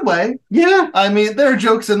 in a good way. Yeah. I mean, there are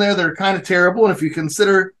jokes in there that are kind of terrible, and if you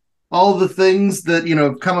consider all the things that,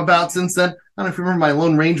 have come about since then. I don't know if you remember my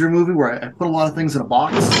Lone Ranger movie where I put a lot of things in a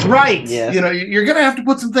box. Right. Yeah. You're going to have to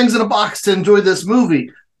put some things in a box to enjoy this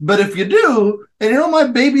movie. But if you do, and you don't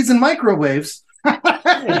mind babies in microwaves. Badly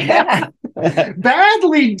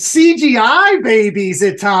CGI babies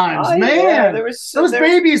at times, man. Yeah, those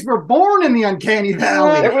babies were born in the Uncanny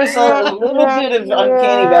Valley. There was a little bit of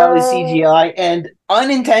Uncanny Valley CGI, and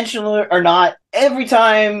unintentional or not, every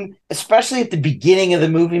time, especially at the beginning of the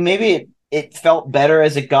movie, maybe it felt better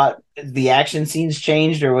as the action scenes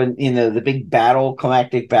changed, or when the big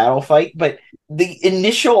climactic battle fight. But the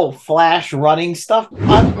initial Flash running stuff,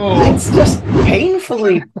 it's just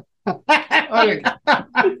painfully. Okay.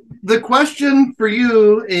 The question for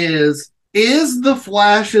you is the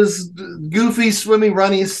Flash's goofy, swimmy,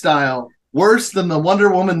 runny style worse than the Wonder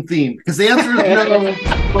Woman theme? Because the answer is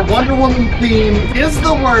no. The Wonder Woman theme is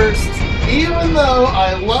the worst, even though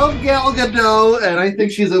I love Gal Gadot, and I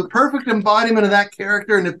think she's a perfect embodiment of that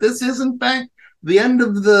character. And if this is, in fact, the end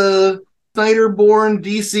of the Snyder-born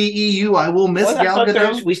DCEU, I will miss Gal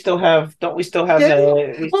Gadot. We still have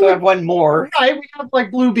one more. Right, we have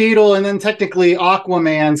like Blue Beetle, and then technically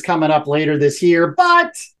Aquaman's coming up later this year.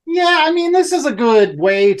 But yeah, I mean, this is a good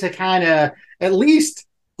way to kind of at least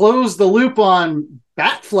close the loop on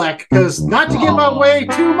Batfleck, because not to give away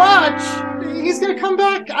too much, he's going to come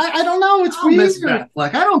back. I don't know. It's weird. Miss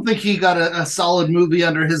Batfleck. I don't think he got a solid movie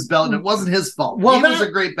under his belt, and it wasn't his fault. Well, he was a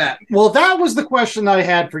great Batman. Well, that was the question that I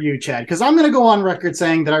had for you, Chad, because I'm going to go on record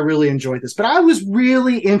saying that I really enjoyed this, but I was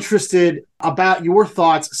really interested about your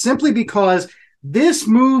thoughts simply because this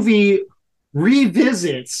movie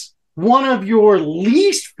revisits one of your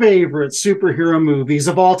least favorite superhero movies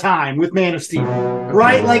of all time with Man of Steel,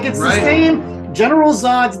 right? Like, it's the same. General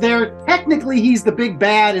Zod's there. Technically, he's the big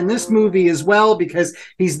bad in this movie as well, because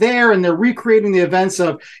he's there and they're recreating the events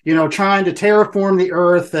of, trying to terraform the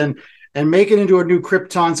Earth and make it into a new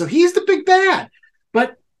Krypton. So he's the big bad.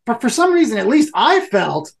 But for some reason, at least I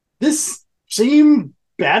felt this seemed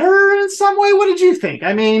better in some way. What did you think?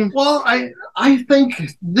 I mean, well, I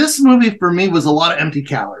think this movie for me was a lot of empty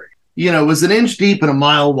calories. It was an inch deep and a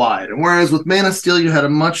mile wide. And whereas with Man of Steel, you had a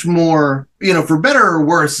much more, for better or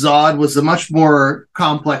worse, Zod was a much more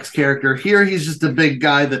complex character. Here, he's just a big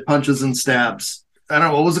guy that punches and stabs. I don't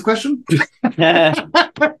know. What was the question?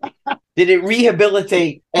 Did it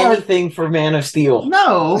rehabilitate anything for Man of Steel?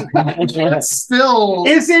 No, it's still.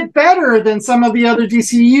 Is it better than some of the other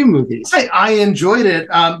DCU movies? I enjoyed it.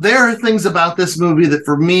 There are things about this movie that,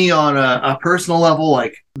 for me, on a personal level,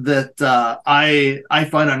 like that, I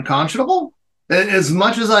find unconscionable. As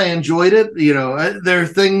much as I enjoyed it, there are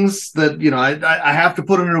things that, I have to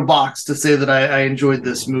put it in a box to say that I enjoyed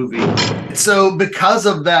this movie. So because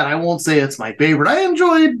of that, I won't say it's my favorite. I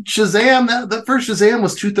enjoyed Shazam. That first Shazam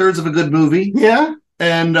was 2/3 of a good movie. Yeah.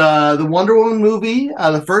 And the Wonder Woman movie,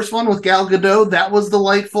 the first one with Gal Gadot, that was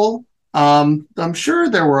delightful. I'm sure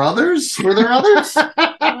there were others. Were there others?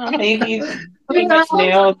 Maybe pretty much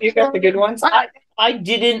nailed. You got the good ones. I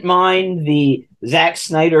didn't mind the Zack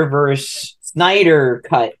Snyderverse Snyder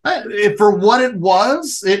cut. For what it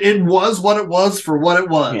was, it was what it was for what it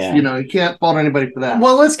was. Yeah. You can't fault anybody for that.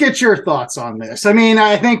 Well, let's get your thoughts on this. I mean,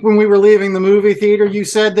 I think when we were leaving the movie theater, you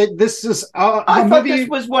said that this is I thought this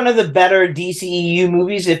was one of the better DCEU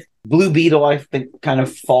movies. If Blue Beetle, I think, kind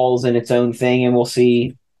of falls in its own thing, and we'll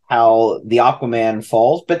see how the Aquaman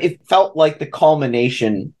falls. But it felt like the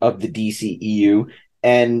culmination of the DCEU,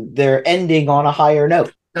 and they're ending on a higher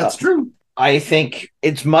note. That's true. I think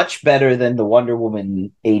it's much better than the Wonder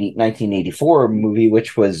Woman 1984 movie,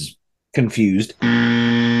 which was confused.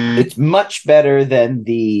 It's much better than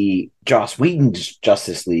the Joss Whedon's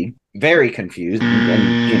Justice League, very confused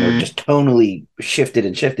and just tonally shifted.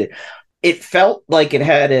 It felt like it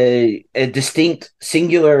had a distinct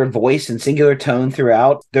singular voice and singular tone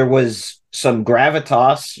throughout. There was some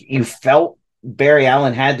gravitas. You felt Barry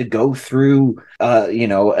Allen had to go through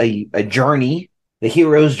a journey, the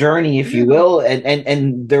hero's journey, if you will,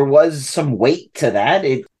 and there was some weight to that.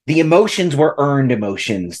 The emotions were earned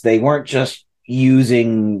emotions. They weren't just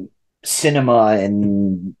using cinema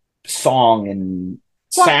and song and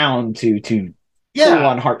sound to pull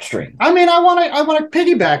on heartstrings. I mean, I want to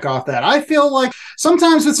piggyback off that. I feel like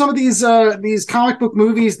sometimes with some of these comic book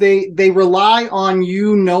movies, they rely on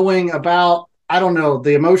you knowing about, I don't know,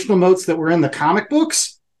 the emotional notes that were in the comic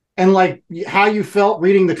books. And like how you felt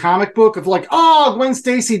reading the comic book of like, oh, Gwen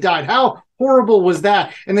Stacy died. How horrible was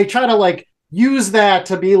that? And they try to like use that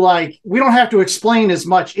to be like, we don't have to explain as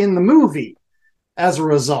much in the movie as a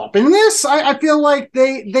result. In this, I feel like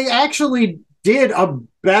they actually did a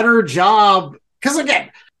better job. Because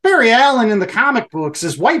again, Barry Allen in the comic books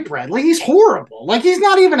is white bread. Like, he's horrible. Like, he's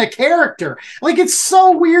not even a character. Like, it's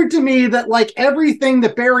so weird to me that like everything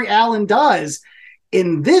that Barry Allen does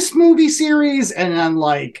in this movie series and then,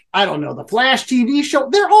 like, I don't know, the Flash TV show,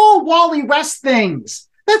 they're all Wally West things.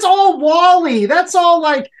 That's all Wally. That's all,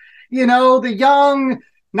 like, the young,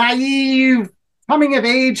 naive,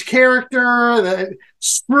 coming-of-age character, the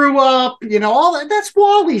screw-up, all that. That's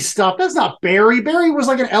Wally stuff. That's not Barry. Barry was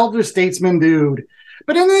like an elder statesman dude.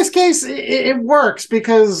 But in this case, it works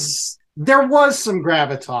because there was some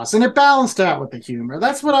gravitas, and it balanced out with the humor.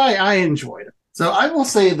 That's what I enjoyed. So I will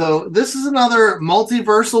say, though, this is another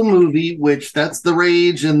multiversal movie, which that's the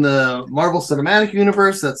rage in the Marvel Cinematic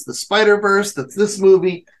Universe. That's the Spider-Verse. That's this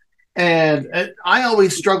movie. And I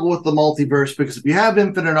always struggle with the multiverse because if you have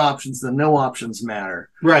infinite options, then no options matter.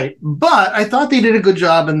 Right. But I thought they did a good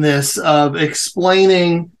job in this of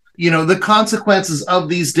explaining, the consequences of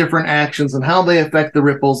these different actions and how they affect the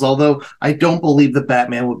ripples, although I don't believe that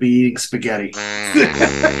Batman would be eating spaghetti.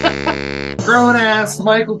 Grown-ass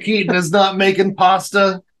Michael Keaton is not making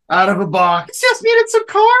pasta out of a box. He just needed some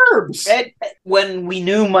carbs. When we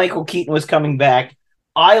knew Michael Keaton was coming back,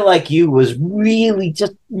 I, like you, was really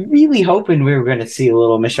hoping we were going to see a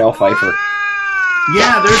little Michelle Pfeiffer.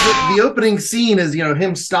 Yeah, there's the opening scene is,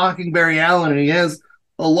 him stalking Barry Allen, and he has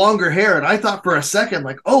a longer hair. And I thought for a second,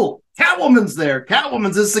 like, oh, Catwoman's there.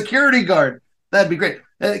 Catwoman's his security guard. That'd be great.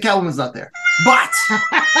 Catwoman's not there. But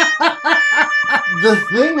the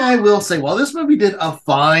thing I will say, while this movie did a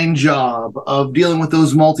fine job of dealing with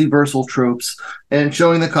those multiversal tropes and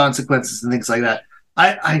showing the consequences and things like that,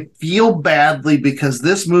 I feel badly because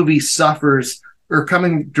this movie suffers, or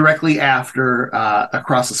coming directly after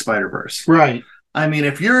Across the Spider-Verse. Right. I mean,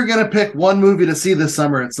 if you're going to pick one movie to see this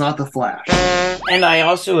summer, it's not The Flash. And I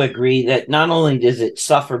also agree that not only does it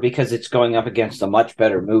suffer because it's going up against a much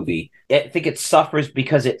better movie, I think it suffers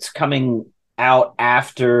because it's coming out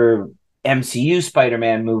after MCU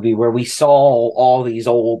Spider-Man movie where we saw all these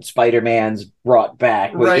old Spider-Mans brought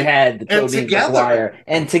back. Where you had the Tobey Maguire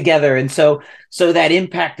and together. And so that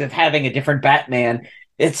impact of having a different Batman,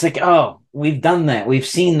 it's like, oh, we've done that. We've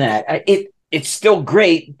seen that. it's still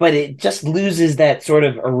great, but it just loses that sort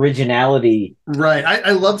of originality. Right.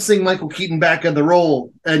 I love seeing Michael Keaton back in the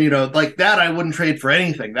role. And, like that, I wouldn't trade for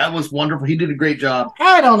anything. That was wonderful. He did a great job.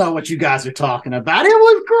 I don't know what you guys are talking about. It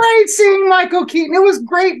was great seeing Michael Keaton. It was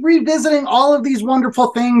great revisiting all of these wonderful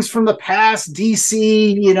things from the past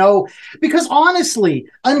DC, because honestly,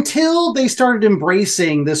 until they started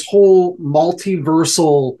embracing this whole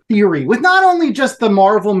multiversal theory with not only just the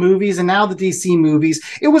Marvel movies and now the DC movies,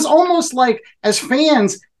 it was almost like as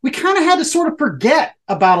fans, we kind of had to sort of forget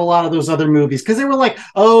about a lot of those other movies because they were like,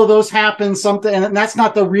 oh, those happened something, and that's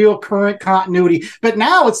not the real current continuity. But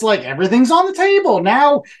now it's like everything's on the table.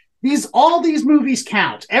 Now all these movies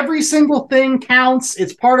count. Every single thing counts.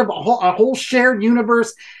 It's part of a whole shared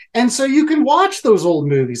universe. And so you can watch those old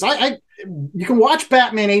movies. You can watch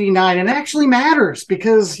Batman 89 and it actually matters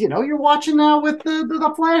because, you're watching now with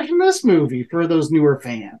the Flash in this movie for those newer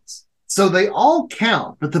fans. So they all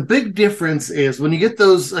count, but the big difference is when you get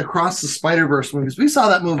those Across the Spider-Verse movies, we saw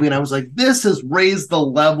that movie and I was like, this has raised the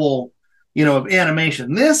level, of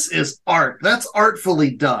animation. This is art. That's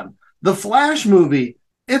artfully done. The Flash movie,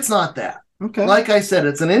 it's not that. Okay. Like I said,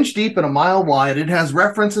 it's an inch deep and a mile wide. It has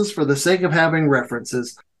references for the sake of having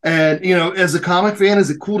references. And, as a comic fan, is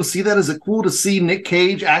it cool to see that? Is it cool to see Nick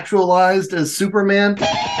actualized as Superman?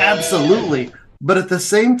 Absolutely. But at the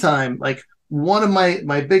same time, like, one of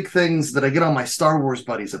my big things that I get on my Star Wars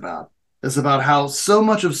buddies about is about how so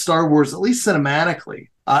much of Star Wars, at least cinematically,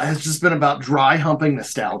 has just been about dry humping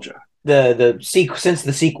nostalgia. Since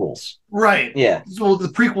the sequels. Right. Yeah. Well, the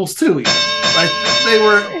prequels too. Even. They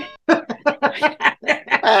were...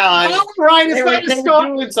 right. They were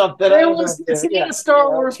doing something. It's not a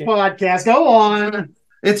Star Wars podcast. Go on.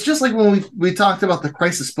 It's just like when we talked about the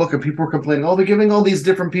Crisis book and people were complaining, they're giving all these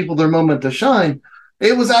different people their moment to shine.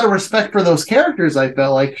 It was out of respect for those characters, I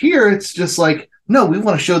felt like. Here, it's just like, no, we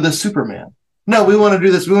want to show this Superman. No, we want to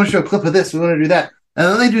do this. We want to show a clip of this. We want to do that. And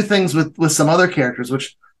then they do things with some other characters,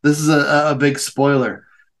 which this is a big spoiler.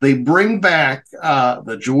 They bring back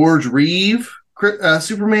the George Reeve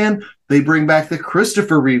Superman. They bring back the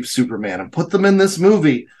Christopher Reeve Superman and put them in this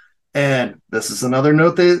movie. And this is another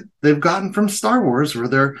note they've gotten from Star Wars where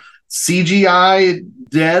they're CGI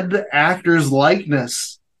dead actors'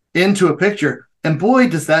 likeness into a picture. And boy,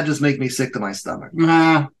 does that just make me sick to my stomach.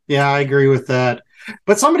 Yeah, I agree with that.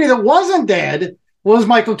 But somebody that wasn't dead was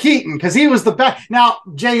Michael Keaton because he was the best. Now,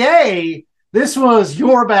 J.A., this was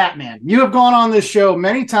your Batman. You have gone on this show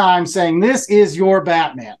many times saying this is your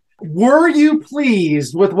Batman. Were you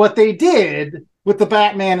pleased with what they did with the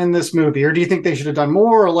Batman in this movie? Or do you think they should have done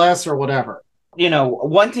more or less or whatever?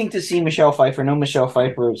 Wanting to see Michelle Pfeiffer. No, Michelle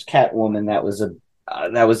Pfeiffer was Catwoman. That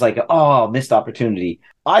was like missed opportunity.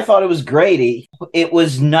 I thought it was great. It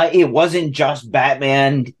was not. It wasn't just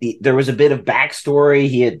Batman. There was a bit of backstory.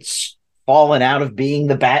 He had fallen out of being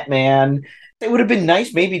the Batman. It would have been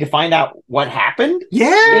nice maybe to find out what happened.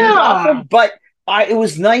 Yeah, but it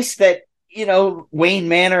was nice that Wayne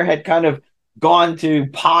Manor had kind of gone to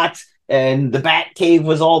pot and the Batcave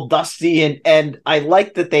was all dusty and I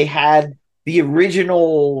liked that they had the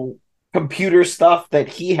original computer stuff that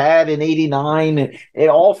he had in 89. It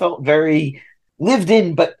all felt very lived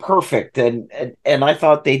in but perfect, and I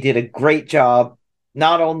thought they did a great job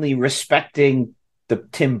not only respecting the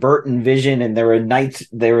Tim Burton vision, and there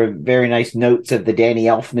were very nice notes of the Danny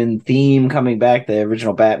Elfman theme coming back, the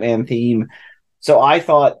original Batman theme. So I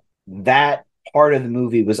thought that part of the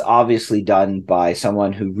movie was obviously done by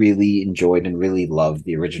someone who really enjoyed and really loved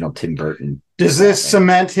the original Tim Burton. Does this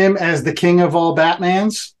cement him as the king of all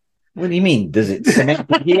Batmans? What do you mean? Does it cement?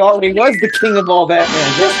 He already was the king of all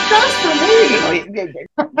Batman. This does for me.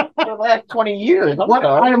 For the last 20 years. What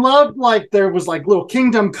I loved, there was little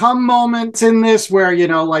Kingdom Come moments in this where,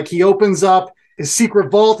 he opens up his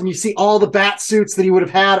secret vault and you see all the bat suits that he would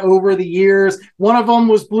have had over the years. One of them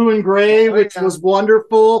was blue and gray, which was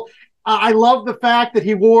wonderful. I love the fact that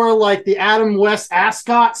he wore the Adam West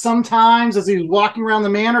ascot sometimes as he was walking around the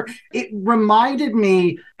manor. It reminded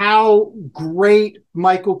me how great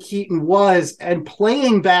Michael Keaton was and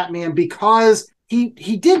playing Batman because he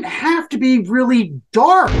didn't have to be really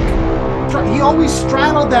dark. He always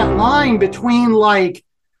straddled that line between the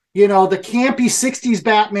campy 60s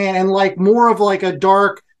Batman and more of a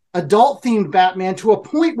dark adult themed Batman to a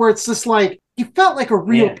point where it's just he felt like a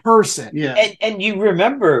real person. Yeah. And you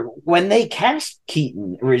remember when they cast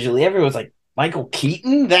Keaton originally, everyone was like, Michael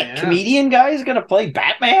Keaton, that comedian guy is going to play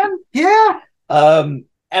Batman? Yeah. And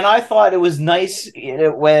I thought it was nice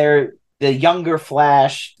where the younger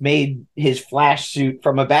Flash made his Flash suit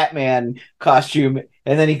from a Batman costume,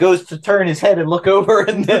 and then he goes to turn his head and look over,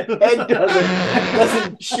 and the head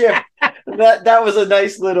doesn't shift. that was a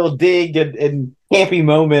nice little dig and campy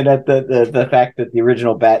moment at the fact that the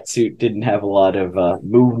original bat suit didn't have a lot of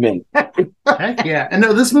movement. Heck yeah. And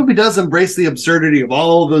no, this movie does embrace the absurdity of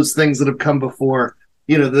all those things that have come before,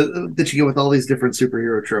 that you get with all these different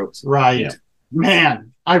superhero tropes. Right. Yeah.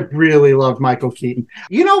 Man, I really love Michael Keaton.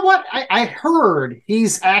 You know what? I heard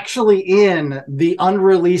he's actually in the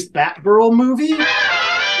unreleased Batgirl movie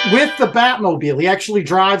with the Batmobile. He actually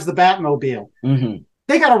drives the Batmobile. Mm-hmm.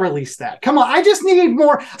 They got to release that. Come on. I just need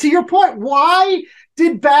more. To your point, why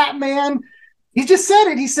did Batman... He just said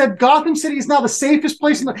it. He said Gotham City is now the safest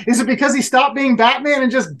place. Is it because he stopped being Batman and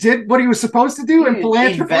just did what he was supposed to do and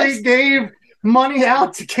philanthropy gave money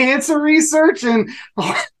out to cancer research and,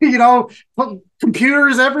 put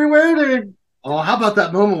computers everywhere? Oh, how about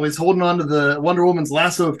that moment when he's holding on to the Wonder Woman's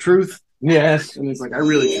lasso of truth? Yes. And he's like, I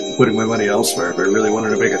really should be putting my money elsewhere if I really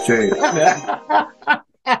wanted to make a change.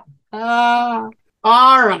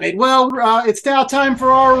 All right. Well, it's now time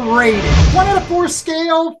for our rating. 1 out of 4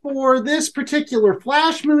 scale for this particular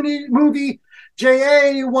Flash movie.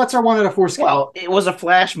 J.A., what's our 1 out of 4 scale? Well, it was a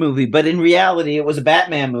Flash movie, but in reality, it was a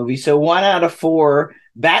Batman movie. So 1 out of 4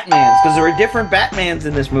 Batmans, because there were different Batmans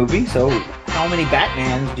in this movie. So how many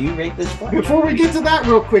Batmans do you rate this Flash? Before we get to that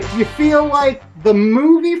real quick, do you feel like the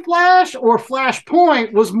movie Flash or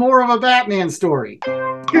FlashPoint was more of a Batman story?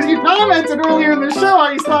 Because you commented earlier in the show how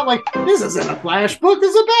you thought, like, this isn't a Flash book,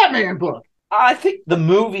 this is a Batman book. I think the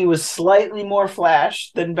movie was slightly more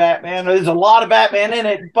Flash than Batman. There's a lot of Batman in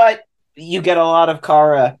it, but you get a lot of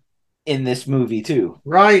Kara in this movie, too.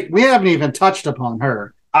 Right. We haven't even touched upon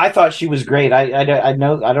her. I thought she was great. I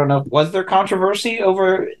don't know. Was there controversy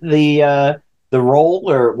over the role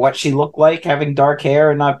or what she looked like, having dark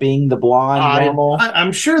hair and not being the blonde normal?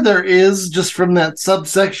 I'm sure there is, just from that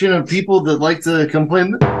subsection of people that like to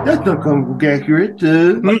complain. That's not comic accurate.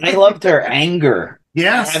 I loved her anger.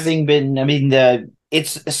 Yes. Having been,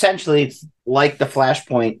 it's essentially like the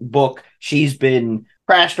Flashpoint book. She's been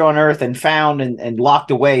crashed on Earth and found and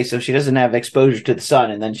locked away, so she doesn't have exposure to the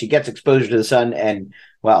sun, and then she gets exposure to the sun and,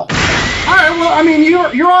 well. All right,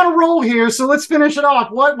 well, you're on a roll here, so let's finish it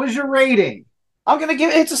off. What was your rating? I'm gonna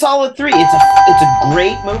give it's a solid 3. It's a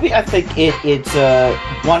great movie. I think it's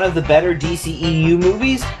one of the better DCEU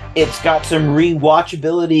movies. It's got some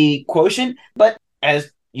rewatchability quotient, but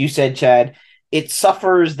as you said, Chad, it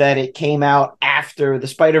suffers that it came out after the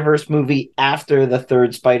Spider-Verse movie, after the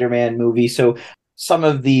third Spider-Man movie. So some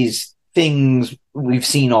of these things we've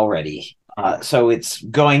seen already. So it's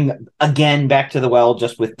going again back to the well,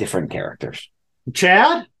 just with different characters.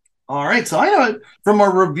 Chad? All right, so I know from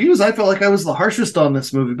our reviews, I felt like I was the harshest on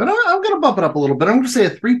this movie, but I'm going to bump it up a little bit. I'm going to say a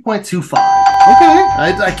 3.25. Okay.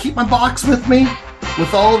 I keep my box with me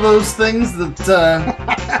with all of those things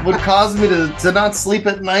that would cause me to not sleep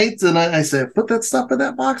at night, and I say, put that stuff in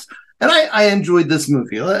that box. And I enjoyed this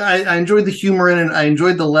movie. I enjoyed the humor in it. I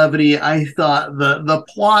enjoyed the levity. I thought the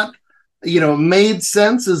plot, made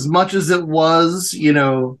sense as much as it was,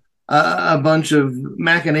 a bunch of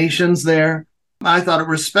machinations there. I thought it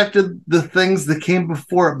respected the things that came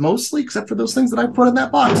before it mostly, except for those things that I put in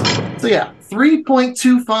that box. So yeah,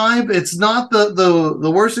 3.25. It's not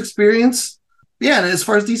the worst experience. Yeah, and as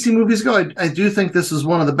far as DC movies go, I do think this is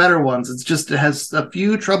one of the better ones. It's just, it has a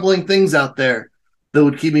few troubling things out there that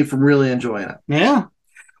would keep me from really enjoying it. Yeah.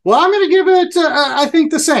 Well, I'm going to give it, I think,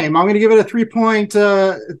 the same. I'm going to give it a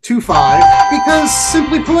 3.25 because,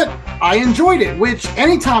 simply put, I enjoyed it, which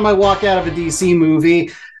anytime I walk out of a DC movie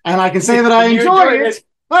and I can say that I enjoyed it,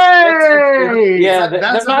 hey! Yeah,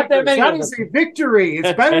 that's not that many. That is a victory.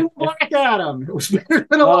 It's better than Black Adam. It was better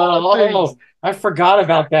than a lot of things. I forgot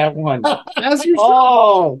about that one. As you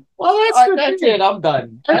well, that's it. I'm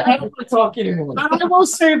done. I don't want to talk anymore. I will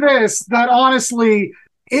say this, that honestly,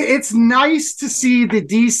 it's nice to see the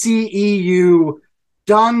DCEU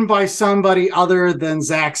done by somebody other than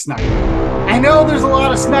Zack Snyder. I know there's a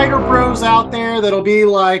lot of Snyder bros out there that'll be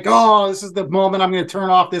like, oh, this is the moment I'm going to turn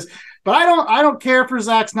off this. But I don't care for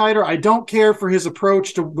Zack Snyder. I don't care for his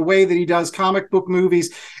approach to the way that he does comic book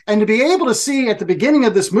movies. And to be able to see at the beginning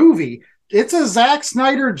of this movie, it's a Zack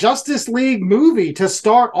Snyder Justice League movie to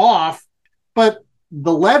start off. But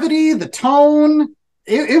the levity, the tone,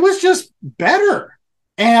 it was just better.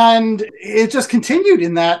 And it just continued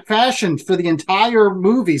in that fashion for the entire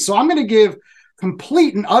movie. So I'm going to give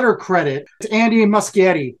complete and utter credit to Andy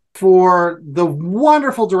Muschietti for the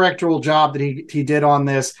wonderful directorial job that he did on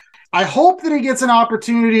this. I hope that he gets an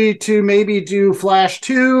opportunity to maybe do Flash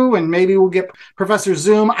 2 and maybe we'll get Professor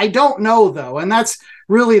Zoom. I don't know, though. And that's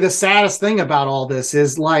really the saddest thing about all this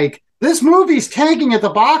is, like, this movie's tanking at the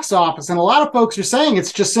box office. And a lot of folks are saying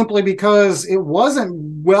it's just simply because it wasn't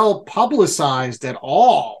well publicized at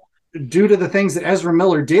all. due to the things that Ezra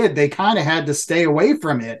Miller did, they kind of had to stay away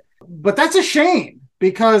from it. But that's a shame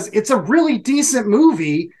because it's a really decent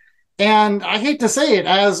movie. And I hate to say it,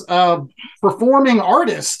 as a performing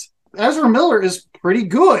artist, Ezra Miller is pretty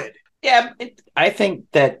good. Yeah, I think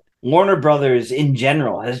that Warner Brothers in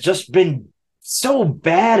general has just been so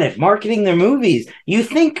bad at marketing their movies. You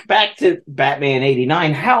think back to Batman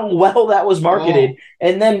 89, how well that was marketed.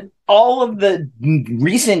 And then all of the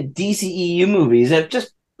recent DCEU movies have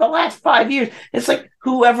just the last 5 years. It's like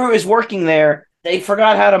whoever is working there, they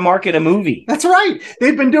forgot how to market a movie. That's right.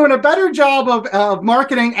 They've been doing a better job of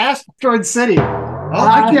marketing Asteroid City.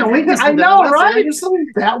 I can't wait to see I that. know, That's right? awesome.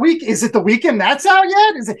 That week, is it the weekend that's out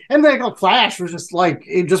yet? Is it? And then Flash was just like,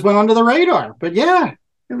 it just went under the radar. But yeah.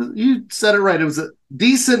 You said it right. It was a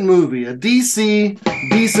decent movie, a DC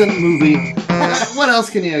decent movie. What else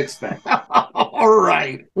can you expect? All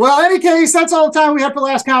right. Well, in any case, that's all the time we have for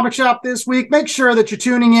Last Comic Shop this week. Make sure that you're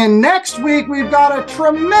tuning in next week. We've got a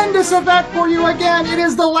tremendous event for you again. It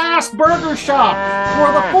is the last burger shop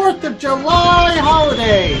for the 4th of July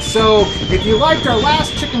holiday. So if you liked our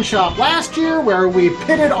last chicken shop last year, where we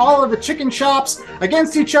pitted all of the chicken shops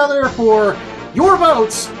against each other for your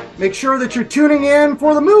votes, make sure that you're tuning in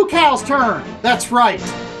for the Moo Cow's turn. That's right.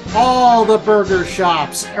 All the burger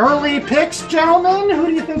shops. Early picks, gentlemen. Who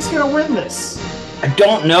do you think's going to win this? I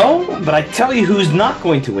don't know, but I tell you who's not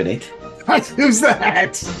going to win it. Who's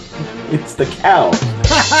that? It's the cow.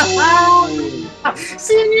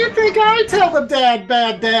 See, and you think I tell the bad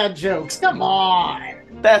dad jokes. Come on.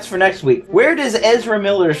 That's for next week. Where does Ezra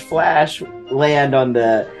Miller's Flash land on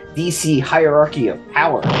the DC hierarchy of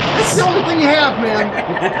power? That's the only thing you have,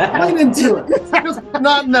 man. Lean into it. Just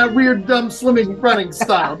not in that weird, dumb swimming, running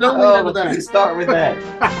style. Don't lean into that. Start with that.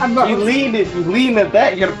 You lean at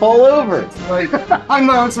that, you're gonna fall over. I'm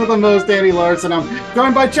Lawrence with the most, Andy Larson. I'm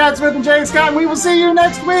joined by Chad Smith and Jay Scott, and we will see you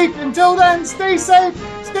next week. Until then, stay safe,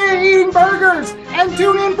 stay eating burgers, and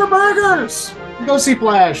tune in for burgers. Go see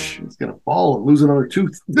Flash. He's gonna fall and lose another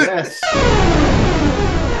tooth. Yes.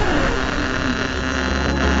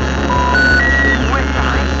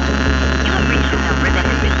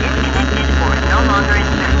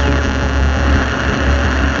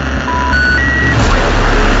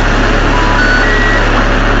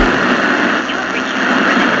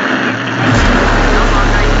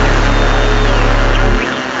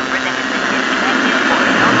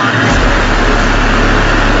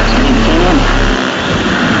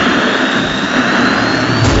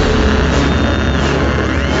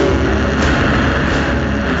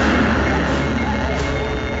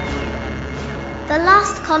 The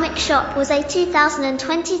Last Comic Shop was a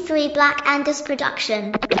 2023 Black Angus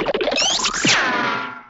production.